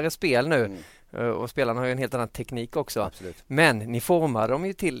roligare spel nu och spelarna har ju en helt annan teknik också. Absolut. Men ni formar dem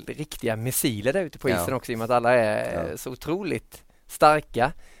ju till riktiga missiler där ute på isen också, i och med att alla är så otroligt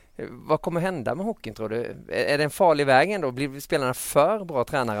starka. Vad kommer hända med hockeyn, tror du? Är det en farlig väg ändå? Blir spelarna för bra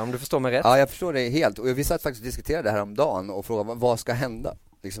tränare, om du förstår mig rätt? Ja, jag förstår det helt. Och vi satt faktiskt och diskuterade det här om dagen och frågade vad ska hända?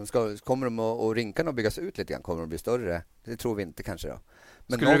 Liksom, kommer de att rinkarna att byggas ut lite grann? Kommer de att bli större? Det tror vi inte kanske då.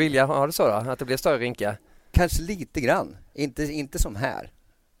 Men skulle du vilja ha det så då? Att det blir större rinkar? Kanske lite grann. Inte som här.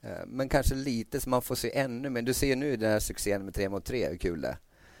 Men kanske lite så man får se ännu mer. Du ser nu den här succén med 3 mot 3, hur kul det är.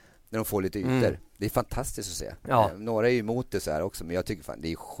 När de får lite ytor. Det är fantastiskt att se. Ja. Några är ju emot det så här också, men jag tycker fan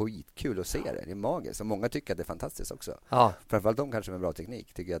det är skitkul att se det. Det är magiskt. Och många tycker att det är fantastiskt också. Ja. Framförallt de kanske med bra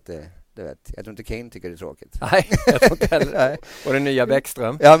teknik tycker att det vet. Jag tror inte Kane tycker det är tråkigt. Nej, jag tror inte heller. Och den nya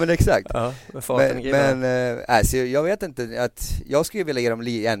Bäckström. Ja, men exakt. Ja, så jag vet inte att jag skulle vilja ge dem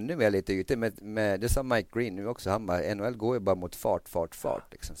ännu mer lite ytor med det sa Mike Green nu också. Han bara, NHL går ju bara mot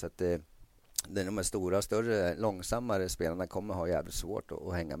fart liksom, så att de här stora, större, långsammare spelarna kommer ha jävligt svårt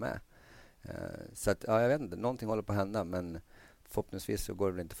att hänga med. Så att, jag vet inte, någonting håller på att hända, men förhoppningsvis så går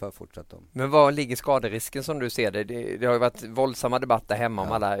det väl inte för fortsatt om. Men vad ligger skaderisken som du ser det? Det har ju varit våldsamma debatter hemma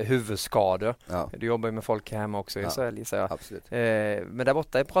om alla huvudskador. Ja. Du jobbar ju med folk hemma också, så gissar jag. Absolut. Men där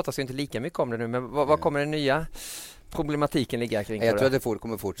borta pratas ju inte lika mycket om det nu. Men vad kommer den nya problematiken ligga kring? Jag tror att det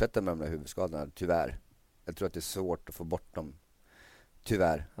kommer fortsätta med de här huvudskadorna, tyvärr. Jag tror att det är svårt att få bort dem.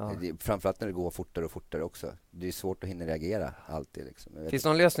 Tyvärr. Ja. Framförallt när det går fortare och fortare också. Det är svårt att hinna reagera alltid. Liksom. Finns det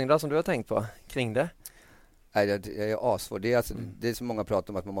någon lösning då som du har tänkt på kring det? Nej, jag är asvår. Det är så många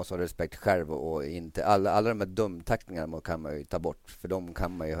pratar om att man måste ha respekt själv och inte. Alla de här dumtackningarna kan man ju ta bort. För de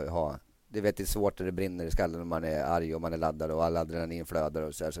kan man ju ha. Det är svårt när det brinner i skallen och man är arg och man är laddad och alla adrenalin flödar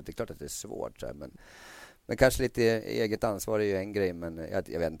och så här. Så det är klart att det är svårt. Så här. Men kanske lite eget ansvar är ju en grej, men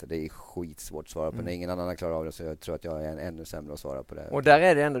jag vet inte, det är skitsvårt att svara på. När ingen annan klarar av det, så jag tror att jag är ännu sämre att svara på det. Och där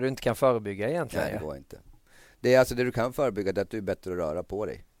är det ändå du inte kan förebygga egentligen. Nej, det går inte. Det är alltså det du kan förebygga, det är att du är bättre att röra på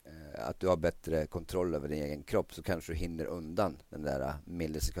dig. Att du har bättre kontroll över din egen kropp, så kanske du hinner undan den där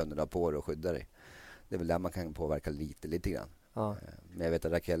millisekunderna på dig och skydda dig. Det är väl där man kan påverka lite grann. Ja. Men jag vet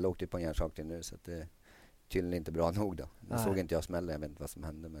att Raquel åkte på en hjärnskakning nu, så att det är tydligen inte bra nog då. Jag såg inte jag smällen, jag vet inte vad som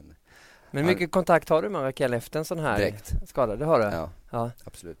hände, men mycket kontakt har du med Raquel efter en sån här skada? Det har du? Ja,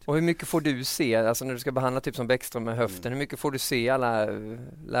 absolut. Och hur mycket får du se, alltså när du ska behandla typ som Bäckström med höften, hur mycket får du se alla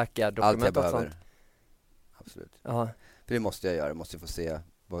läkardokument? Allt jag behöver. Absolut. Aha. För det måste jag göra, jag måste få se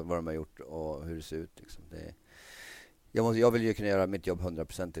vad de har gjort och hur det ser ut. Liksom. Jag vill ju kunna göra mitt jobb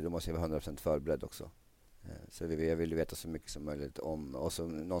 100%, då måste jag vara 100% förberedd också. Så jag vill ju veta så mycket som möjligt om, och så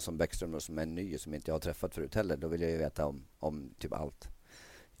någon som Bäckström som är ny, som inte jag har träffat förut heller, då vill jag ju veta om typ allt.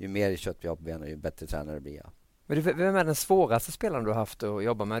 Ju mer kött vi har på benen, ju bättre tränare blir jag. Men vem är den svåraste spelaren du har haft att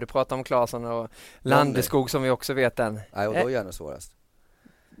jobba med? Du pratar om Claesson och Landeskog som vi också vet än. Nej, och då är han svårast.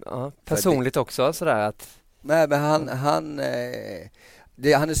 Ja, personligt också sådär att... Nej, men han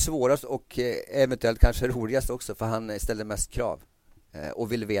är svårast och eventuellt kanske roligast också, för han ställer mest krav.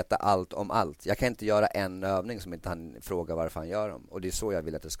 Och vill veta allt om allt. Jag kan inte göra en övning som inte han frågar varför han gör dem. Och det är så jag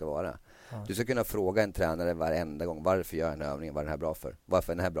vill att det ska vara. Ja. Du ska kunna fråga en tränare varenda gång: varför gör jag en övning? Vad är den här bra för?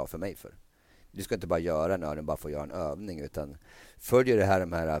 Varför är den här bra för mig för? Du ska inte bara göra en övning bara för att göra en övning, utan följer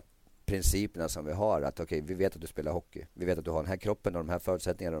de här principerna som vi har. Att okej, vi vet att du spelar hockey. Vi vet att du har den här kroppen och de här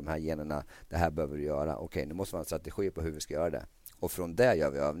förutsättningarna och de här generna. Det här behöver du göra. Okej, nu måste man ha en strategi på hur vi ska göra det. Och från det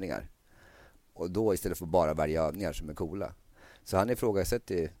gör vi övningar. Och då istället för bara välja övningar som är coola. Så han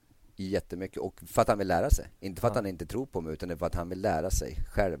ifrågasätter jättemycket, och för att han vill lära sig. Inte för att han inte tror på mig, utan för att han vill lära sig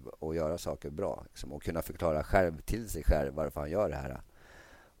själv och göra saker bra. Liksom, och kunna förklara själv till sig själv varför han gör det här.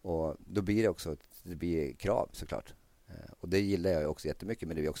 Och då blir det också krav såklart. Och det gillar jag också jättemycket,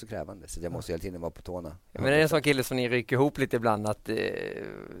 men det är också krävande. Så jag måste hela tiden vara på tårna. Men det är en sån kille som ni rycker ihop lite ibland, att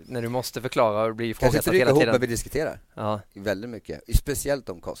när du måste förklara och blir ifrågasatt hela tiden. Kanske inte rycker ihop, men vi diskuterar. Ja. Väldigt mycket. Speciellt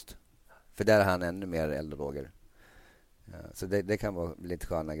om kost. För där är han ännu mer eldologer. Så det kan vara lite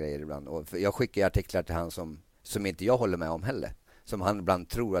sköna grejer ibland. Och jag skickar artiklar till han som inte jag håller med om heller. Som han ibland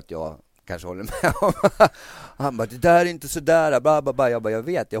tror att jag kanske håller med om. Han bara, det där är inte sådär. Bla, bla, bla. Jag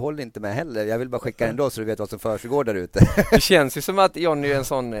vet, jag håller inte med heller. Jag vill bara skicka ändå så du vet vad som försiggår där ute. Det känns ju som att Johnny är en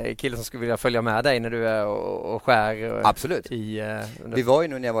sån kille som skulle vilja följa med dig när du är och skär. Absolut. Vi var ju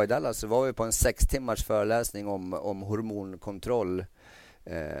nu när jag var i Dallas, så var vi på en 6 timmars föreläsning om hormonkontroll.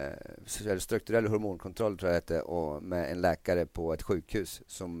 Strukturell hormonkontroll tror jag det heter, och med en läkare på ett sjukhus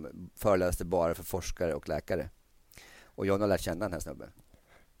som föreläste bara för forskare och läkare. Och jag har lärt känna den här snubben,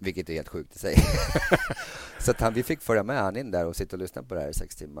 vilket är helt sjukt i sig. Så att vi fick följa med han in där och sitta och lyssna på det här i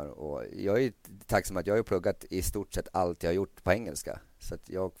 6 timmar. Och jag är tacksam att jag har pluggat i stort sett allt jag har gjort på engelska, så att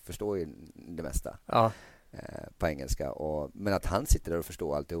jag förstår ju det mesta på engelska. Men att han sitter där och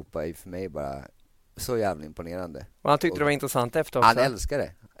förstår alltihopa är för mig bara så jävla imponerande. Och han tyckte det var intressant efter också. Han älskar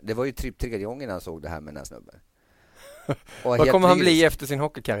det. Det var ju tredje gången han såg det här med den här snubben. Vad kommer han bli efter sin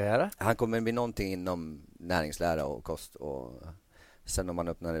hockeykarriär? Han kommer bli någonting inom näringslära och kost. Och sen om man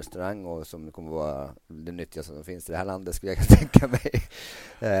öppnar en restaurang och som kommer vara det nyttigaste som finns i det här landet, skulle jag tänka mig.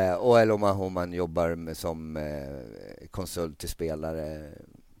 Eller om man jobbar som konsult till spelare.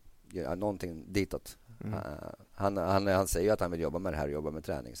 Någonting ditåt. Han säger ju att han vill jobba med det här och jobba med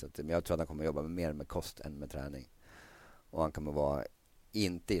träning, så men jag tror att han kommer jobba mer med kost än med träning, och han kommer vara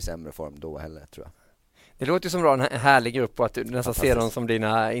inte i sämre form då heller, tror jag. Det låter ju som en härlig grupp, och att du nästan ser dem som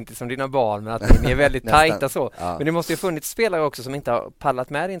inte som dina barn, men att ni är väldigt tajta så. Ja. Men det måste ju funnits spelare också som inte har pallat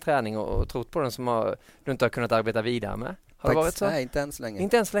med din träning och trott på den, som du inte har kunnat arbeta vidare med. Har det varit så? Nej, inte än så länge.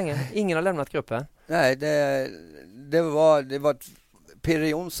 Inte än så länge? Ingen har lämnat gruppen? Nej, det var Pirre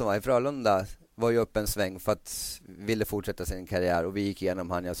Jonsson i Frölunda var ju upp en sväng för att ville fortsätta sin karriär, och vi gick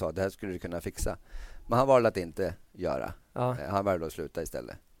igenom han. Jag sa att det här skulle du kunna fixa, men han valde att inte göra. Han valde att sluta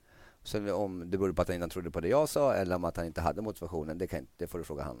istället. Så om det beror på att han inte trodde på det jag sa eller om att han inte hade motivationen, det får du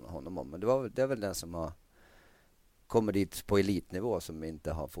fråga honom om. Men det är väl den som har kommit dit på elitnivå som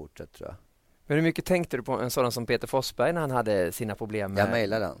inte har fortsatt, tror jag. Men hur mycket tänkte du på en sådan som Peter Forsberg när han hade sina problem med... Jag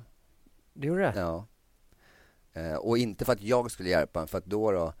mejlade han. Du gjorde det? Ja. Och inte för att jag skulle hjälpa honom, för att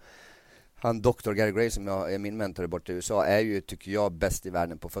då han Dr. Gary Gray som är min mentor borta i USA är ju, tycker jag, bäst i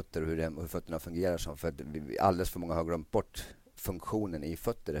världen på fötter och hur fötterna fungerar som. För att alldeles för många har glömt bort funktionen i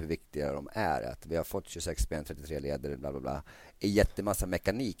fötter, hur viktiga de är. Att vi har fått 26 ben, 33 leder, bla bla bla. En jättemassa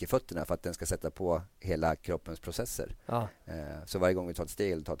mekanik i fötterna för att den ska sätta på hela kroppens processer. Ja. Så varje gång vi tar ett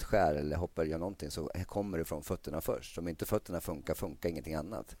steg eller tar ett skär eller hoppar eller gör någonting så kommer det från fötterna först. Om inte fötterna funkar ingenting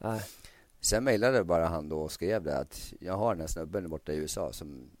annat. Nej. Sen mejlade bara han då och skrev det att jag har den här snubben borta i USA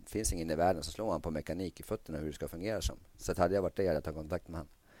som finns ingen i världen som slår han på mekanik i fötterna hur det ska fungera som. Så att hade jag varit där hade jag tagit kontakt med han.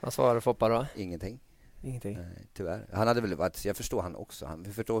 Vad svarade Foppa då? Ingenting. Tyvärr. Han hade väl varit, jag förstår han också. Han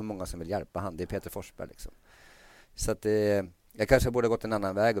förstår hur många som vill hjälpa han. Det är Peter Forsberg liksom. Så att jag kanske borde gått en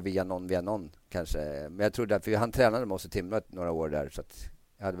annan väg och via någon kanske. Men jag trodde att, för han tränade med oss i Timrå några år där så att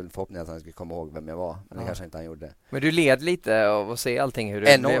jag hade väl förhoppningen att han skulle komma ihåg vem jag var. Men det kanske inte han gjorde. Men du led lite av att se allting hur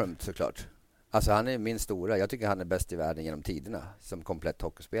det enormt såklart. Alltså han är min stora. Jag tycker han är bäst i världen genom tiderna som komplett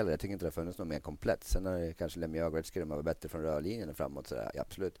hockeyspelare. Jag tycker inte det har funnits någon mer komplett. Sen är det kanske Lemieux och Gretzky var bättre från rörlinjen och framåt sådär. Ja,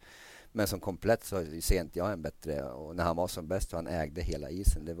 absolut. Men som komplett så ser inte jag en bättre. Och när han var som bäst och han ägde hela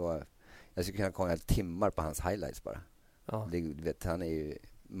isen. Jag skulle kunna kolla timmar på hans highlights bara. Ja. Han är ju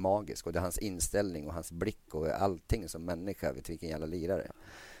magisk. Och det är hans inställning och hans blick och allting som människa. Vet vilken jävla lirare.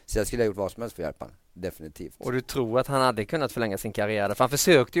 Så jag skulle ha gjort vad som helst för att hjälpa han. Definitivt. Och du tror att han hade kunnat förlänga sin karriär? För han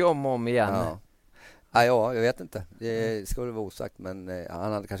försökte ju om och om igen. Ja, jag vet inte. Det ska väl vara osagt. Men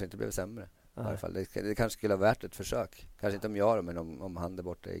han hade kanske inte blivit sämre. I alla fall. Det kanske skulle ha varit ett försök. Kanske inte om jag, men om han där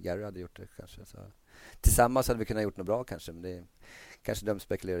borta i Gary hade gjort det kanske. Så. Tillsammans hade vi kunnat gjort något bra kanske. Men det är kanske de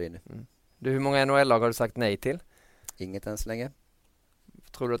spekulerar in i. Du, hur många NHL-lag har du sagt nej till? Inget än så länge.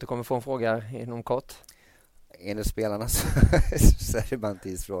 Tror du att du kommer få en fråga inom kort? Enligt spelarna så är det bara en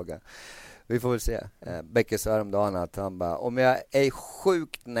tidsfråga. Vi får väl se. Bäcke sa häromdagen att han bara, om jag är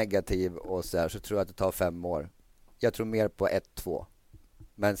sjukt negativ och så tror jag att det tar 5 år. Jag tror mer på 1-2.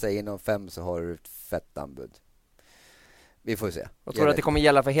 Men säg inom 5 så har du ett fett anbud. Vi får se. Och tror du att det kommer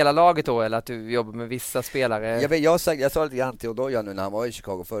gälla för hela laget då, eller att du jobbar med vissa spelare? Jag sa lite grann till Odoja nu när han var i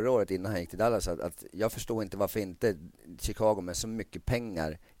Chicago förra året innan han gick till Dallas att jag förstår inte varför inte Chicago med så mycket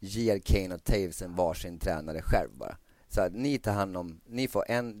pengar ger Kane och Taves en varsin tränare själv bara. Så att ni tar hand om,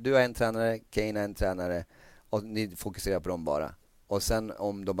 du har en tränare, Kane har en tränare och ni fokuserar på dem bara. Och sen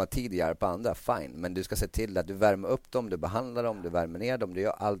om de har tid att hjälpa andra, fine. Men du ska se till att du värmer upp dem, du behandlar dem, du värmer ner dem, du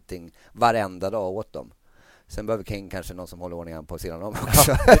gör allting varenda dag åt dem. Sen behöver King kanske någon som håller ordningen på sidan om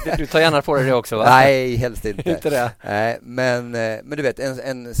också. Ja, du tar gärna på dig det också, va? Nej, helst inte. Inte det. Nej, men du vet,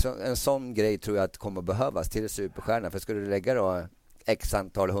 en sån grej tror jag att kommer behövas till superstjärna. För skulle du lägga då x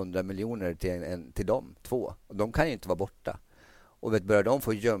antal 100 miljoner till dem, 2. Och de kan ju inte vara borta. Och börjar de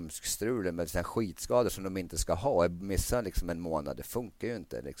få gömskstrul med såna skitskador som de inte ska ha och missa liksom en månad, det funkar ju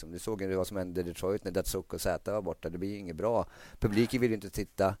inte. Liksom. Du såg ju vad som hände i Detroit när Datsuk och Zäta var borta. Det blir ju inget bra. Publiken vill ju inte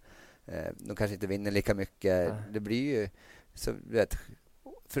titta. De kanske inte vinner lika mycket. Det blir ju så, vet,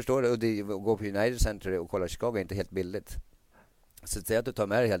 förstår du? Och det, gå på United Center och kolla Chicago är inte helt billigt. Så säg att du tar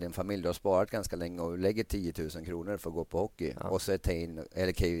med dig hela din familj, du har sparat ganska länge och lägger 10 000 kronor för att gå på hockey. Ja. Och så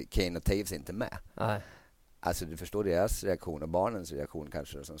är Kane och Taves inte med. Nej. Alltså du förstår deras reaktion och barnens reaktion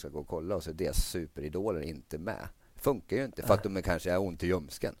kanske som ska gå och kolla och så är deras superidoler inte med. Det funkar ju inte för att de kanske är ont i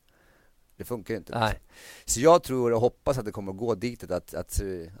ljumsken. Det funkar ju inte. Nej. Så jag tror och hoppas att det kommer att gå dit att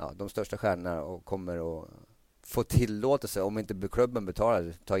de största stjärnorna kommer att få tillåtelse, om inte klubben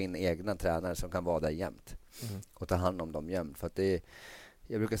betalar, ta in egna tränare som kan vara där jämt och ta hand om dem jämt. För att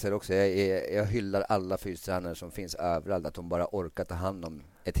jag brukar säga också, jag hyllar alla fystränare som finns överallt, att de bara orkar ta hand om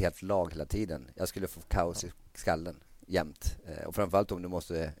ett helt lag hela tiden. Jag skulle få kaos i skallen jämt. Och framförallt om du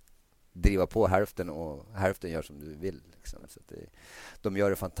måste driva på hälften och hälften gör som du vill. Liksom. Så att de gör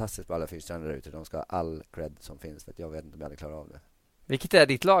det fantastiskt på alla fystränare där ute. De ska ha all cred som finns, för att jag vet inte om jag hade klarat av det. Vilket är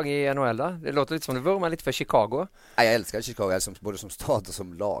ditt lag i NHL då? Det låter lite som du vurmar lite för Chicago. Ja, jag älskar Chicago, både som stad och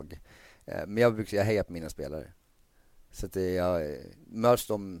som lag. Men jag hejar på mina spelare. Så att jag möts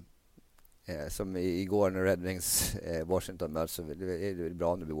dem som igår när Red Wings Washington möts, så det är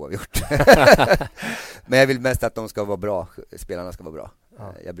bra om det blir oavgjort. Men jag vill mest att de ska vara bra, spelarna ska vara bra.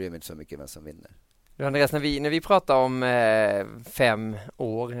 Ja. Jag bryr mig inte så mycket vem som vinner. Du Andreas, när vi pratar om 5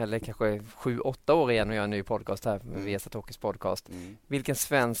 år eller kanske 7-8 år igen och gör en ny podcast här med Viasat Hockeys podcast. Vilken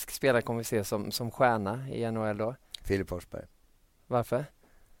svensk spelare kommer vi se som stjärna i NHL då? Filip Forsberg. Varför?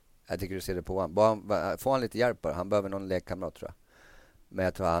 Jag tycker du ser det på honom. Får han lite hjälp bara. Han behöver någon lekkamrat tror jag. Men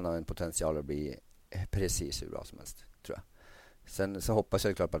jag tror han har en potential att bli precis hur bra som helst, tror jag. Sen så hoppas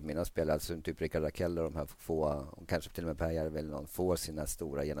jag klart på att mina spelare, alltså typ Rickard Rakell och de här får, och kanske till och med Per Järvel, någon får sina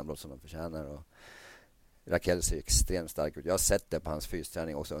stora genombrott som de förtjänar. Och Rakell ser extremt stark ut. Jag har sett det på hans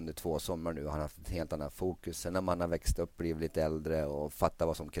fysträning också under 2 sommar nu. Han har haft ett helt annat fokus. Sen när man har växt upp, blivit lite äldre och fattar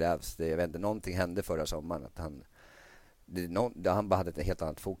vad som krävs. Jag vet inte, någonting hände förra sommaren. Att han bara hade ett helt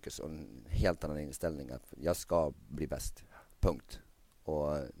annat fokus och en helt annan inställning. Att jag ska bli bäst. Punkt.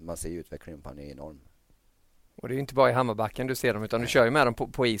 Och man ser ju utvecklingen på han är enorm. Och det är ju inte bara i Hammarbacken du ser dem, utan du kör ju med dem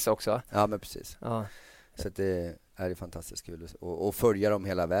på is också. Ja, men precis. Ja. Så det är fantastiskt kul. Och följa dem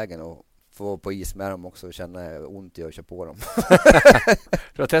hela vägen och få på is med dem också och känna ont i att köra på dem.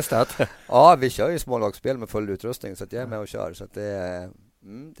 Du har testat? Ja, vi kör ju smålagsspel med full utrustning så att jag är med och kör. Så att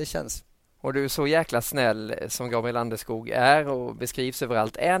det känns. Och du är så jäkla snäll som Gabriel Landeskog är och beskrivs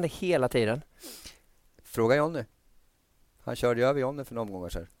överallt. Är han det hela tiden? Fråga Jonny. Han körde över Jonny för någon gånger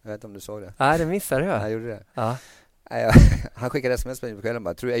sedan. Jag vet inte om du såg det. Nej, det missade jag. Han gjorde det. Ja. Han skickade sms på kvällen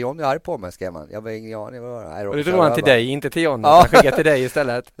bara, tror jag Jonny är arg på mig, skrev han. Jag var ingen aning vad det var. Och det drog han till dig, inte till Jonny. Han skickade till dig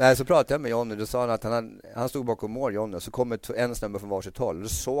istället. Nej, så pratade jag med Jonny. Då sa han att han stod bakom mål, Jonny. Och så kom en snubbe från varsitt håll. Då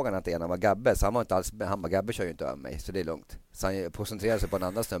såg han att ena var Gabbe. Så han var inte alls, han bara, Gabbe kör ju inte över mig. Så det är lugnt. Så han koncentrerade sig på en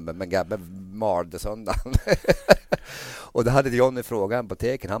annan snubbe. Men Gabbe malde söndagen. Och då hade Jonny frågan på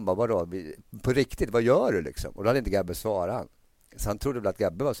teken. Han bara, vadå? På riktigt, vad gör du liksom? Och då hade inte Gabbe svarat. Så han trodde väl att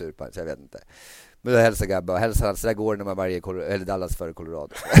Gabbe var sur på honom, så jag vet inte. Men då hälsar Gabbe och hälsar han, så där går det när man eller Dallas före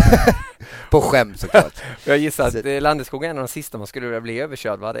Colorado. På skämt såklart. Jag gissar att Landeskog är en av de sista man skulle vilja bli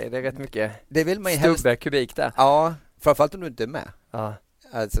överkörd, va? Det är rätt mycket det vill man stubbe, kubik där. Ja, framförallt om du inte är med. Ja.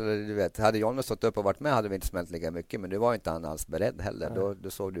 Alltså, du vet, hade Jonny stått upp och varit med hade vi inte smält lika mycket, men det var inte han alls beredd heller. Ja. Då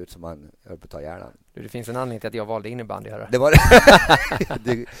såg det ut som han höll på att ta hjärnan. Det finns en anledning till att jag valde innebandy. Det var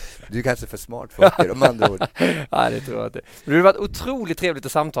det. Du är kanske för smart för det, om andra ord. Ja, det tror jag inte. Men det har varit otroligt trevligt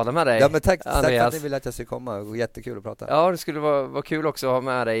att samtala med dig. Ja, men tack för att ni ville att jag skulle komma. Det var jättekul att prata. Ja, det skulle vara kul också att ha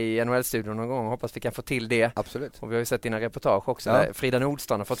med dig i NHL-studion någon gång. Hoppas vi kan få till det. Absolut. Och vi har ju sett dina reportage också. Ja. Frida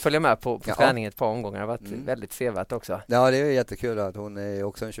Nordstrand har fått följa med på träningen ett par omgångar. Det har varit väldigt sevärt också. Ja, det är jättekul att hon är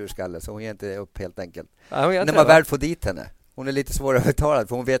också en tjurskalle, så hon ger inte upp helt enkelt. Ja, när man väl får dit henne. Hon är lite svårare att övertala,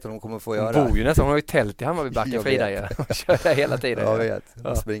 för hon vet vad hon kommer få göra. Hon bor ju nästan, hon har ju tält i Hammarbybacken, Frida. Ja. Hon kör där hela tiden. Jag vet.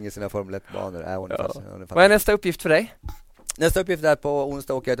 Hon springer sina Formel 1-banor. Vad är nästa uppgift för dig? Nästa uppgift är på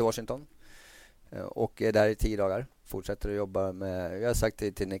onsdag åker jag till Washington. Och är där i 10 dagar. Fortsätter att jobba med... Jag har sagt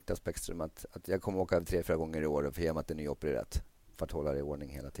till Niklas Bäckström att jag kommer åka 3-4 gånger i år och få ge mig att en ny opererat. För att hålla det i ordning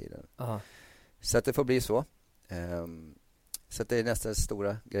hela tiden. Aha. Så att det får bli så. Så att det är nästa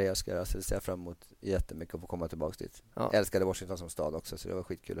stora grej jag ska göra. Så det ser jag fram emot jättemycket att få komma tillbaka dit. Ja. Jag älskade Washington som stad också, så det var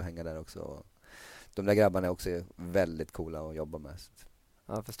skitkul att hänga där också. Och de där grabbarna är också väldigt coola att jobba med.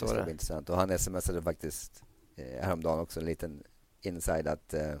 Ja, jag förstår det. Intressant. Och han smsade faktiskt häromdagen också en liten inside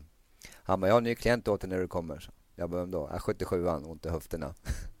att han bara, jag har en ny klient åt dig när du kommer. Så jag bara, då? 77an, ont i höfterna.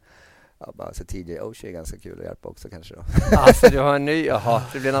 Ja, bara, så TJ Oshie är ganska kul att hjälpa också kanske då. Alltså du har en ny, jaha,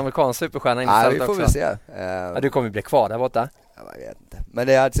 det blir en amerikansk superstjärna ja, vi får också. Väl se. Ja, du kommer bli kvar där borta. Ja, jag vet inte. Men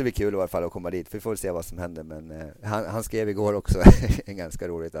det är alltså kul i alla fall att komma dit. Vi får se vad som händer. Men han skrev igår också en ganska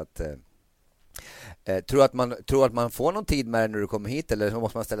roligt att tror att man får någon tid med det när du kommer hit, eller så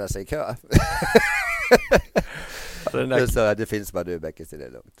måste man ställa sig i kö. Det finns bara du, Bäckis, det är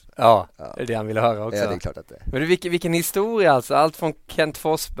lugnt. Ja, det är det han ville höra också. Ja, det är klart att det är. Men vilken historia alltså. Allt från Kent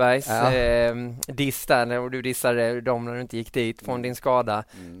Forsbergs diss där, när du dissade dem när du inte gick dit, från din skada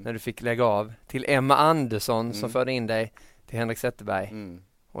när du fick lägga av, till Emma Andersson som förde in dig till Henrik Zetterberg.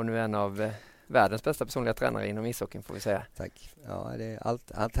 Och nu en av världens bästa personliga tränare inom ishockeyn, får vi säga. Tack. Ja, det är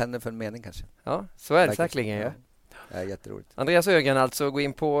allt händer för en mening kanske. Ja, så är det säkerligen ju. Ja, jätteroligt. Andreas Ögren, alltså, gå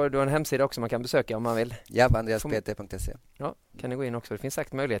in på, du har en hemsida också man kan besöka om man vill. Ja, på andreaspt.se. Ja, kan ni gå in också. Det finns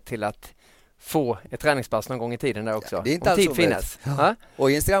säkert möjlighet till att få ett träningspass någon gång i tiden där också. Ja, det är inte om alls tid finns. Ja.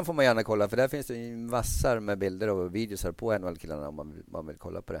 Och Instagram får man gärna kolla, för där finns det massor med bilder och videos här på NHL-killarna om man vill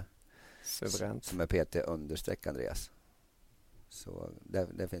kolla på det. Suveränt. Som är PT_Andreas. Så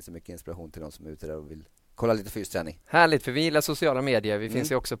där finns det mycket inspiration till de som är ute där och vill kolla lite fysträning. Härligt, för vi gillar sociala medier. Vi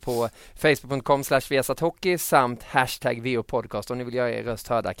finns ju också på facebook.com/viasathockey samt #VOPodcast om ni vill göra er röst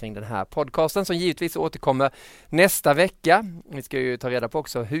hörda kring den här podcasten som givetvis återkommer nästa vecka. Vi ska ju ta reda på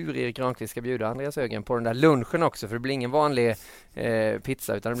också hur Erik Granqvist ska bjuda Andreas Ögren på den där lunchen också, för det blir ingen vanlig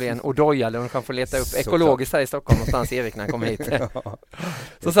pizza utan det blir en Odoja-lunch. Han får leta upp ekologiskt här i Stockholm någonstans, Erik, när han kommer hit.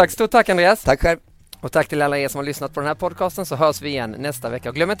 Så sagt, stort tack Andreas. Tack själv. Och tack till alla er som har lyssnat på den här podcasten, så hörs vi igen nästa vecka.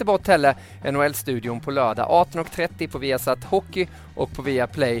 Och glöm inte bort heller NHL-studion på lördag 18:30 på Viasat Hockey och på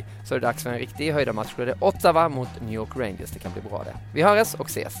Viaplay, så är det dags för en riktig höjdarmatch. Det är Ottawa mot New York Rangers. Det kan bli bra det. Vi hörs och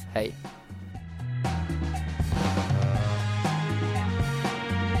ses. Hej!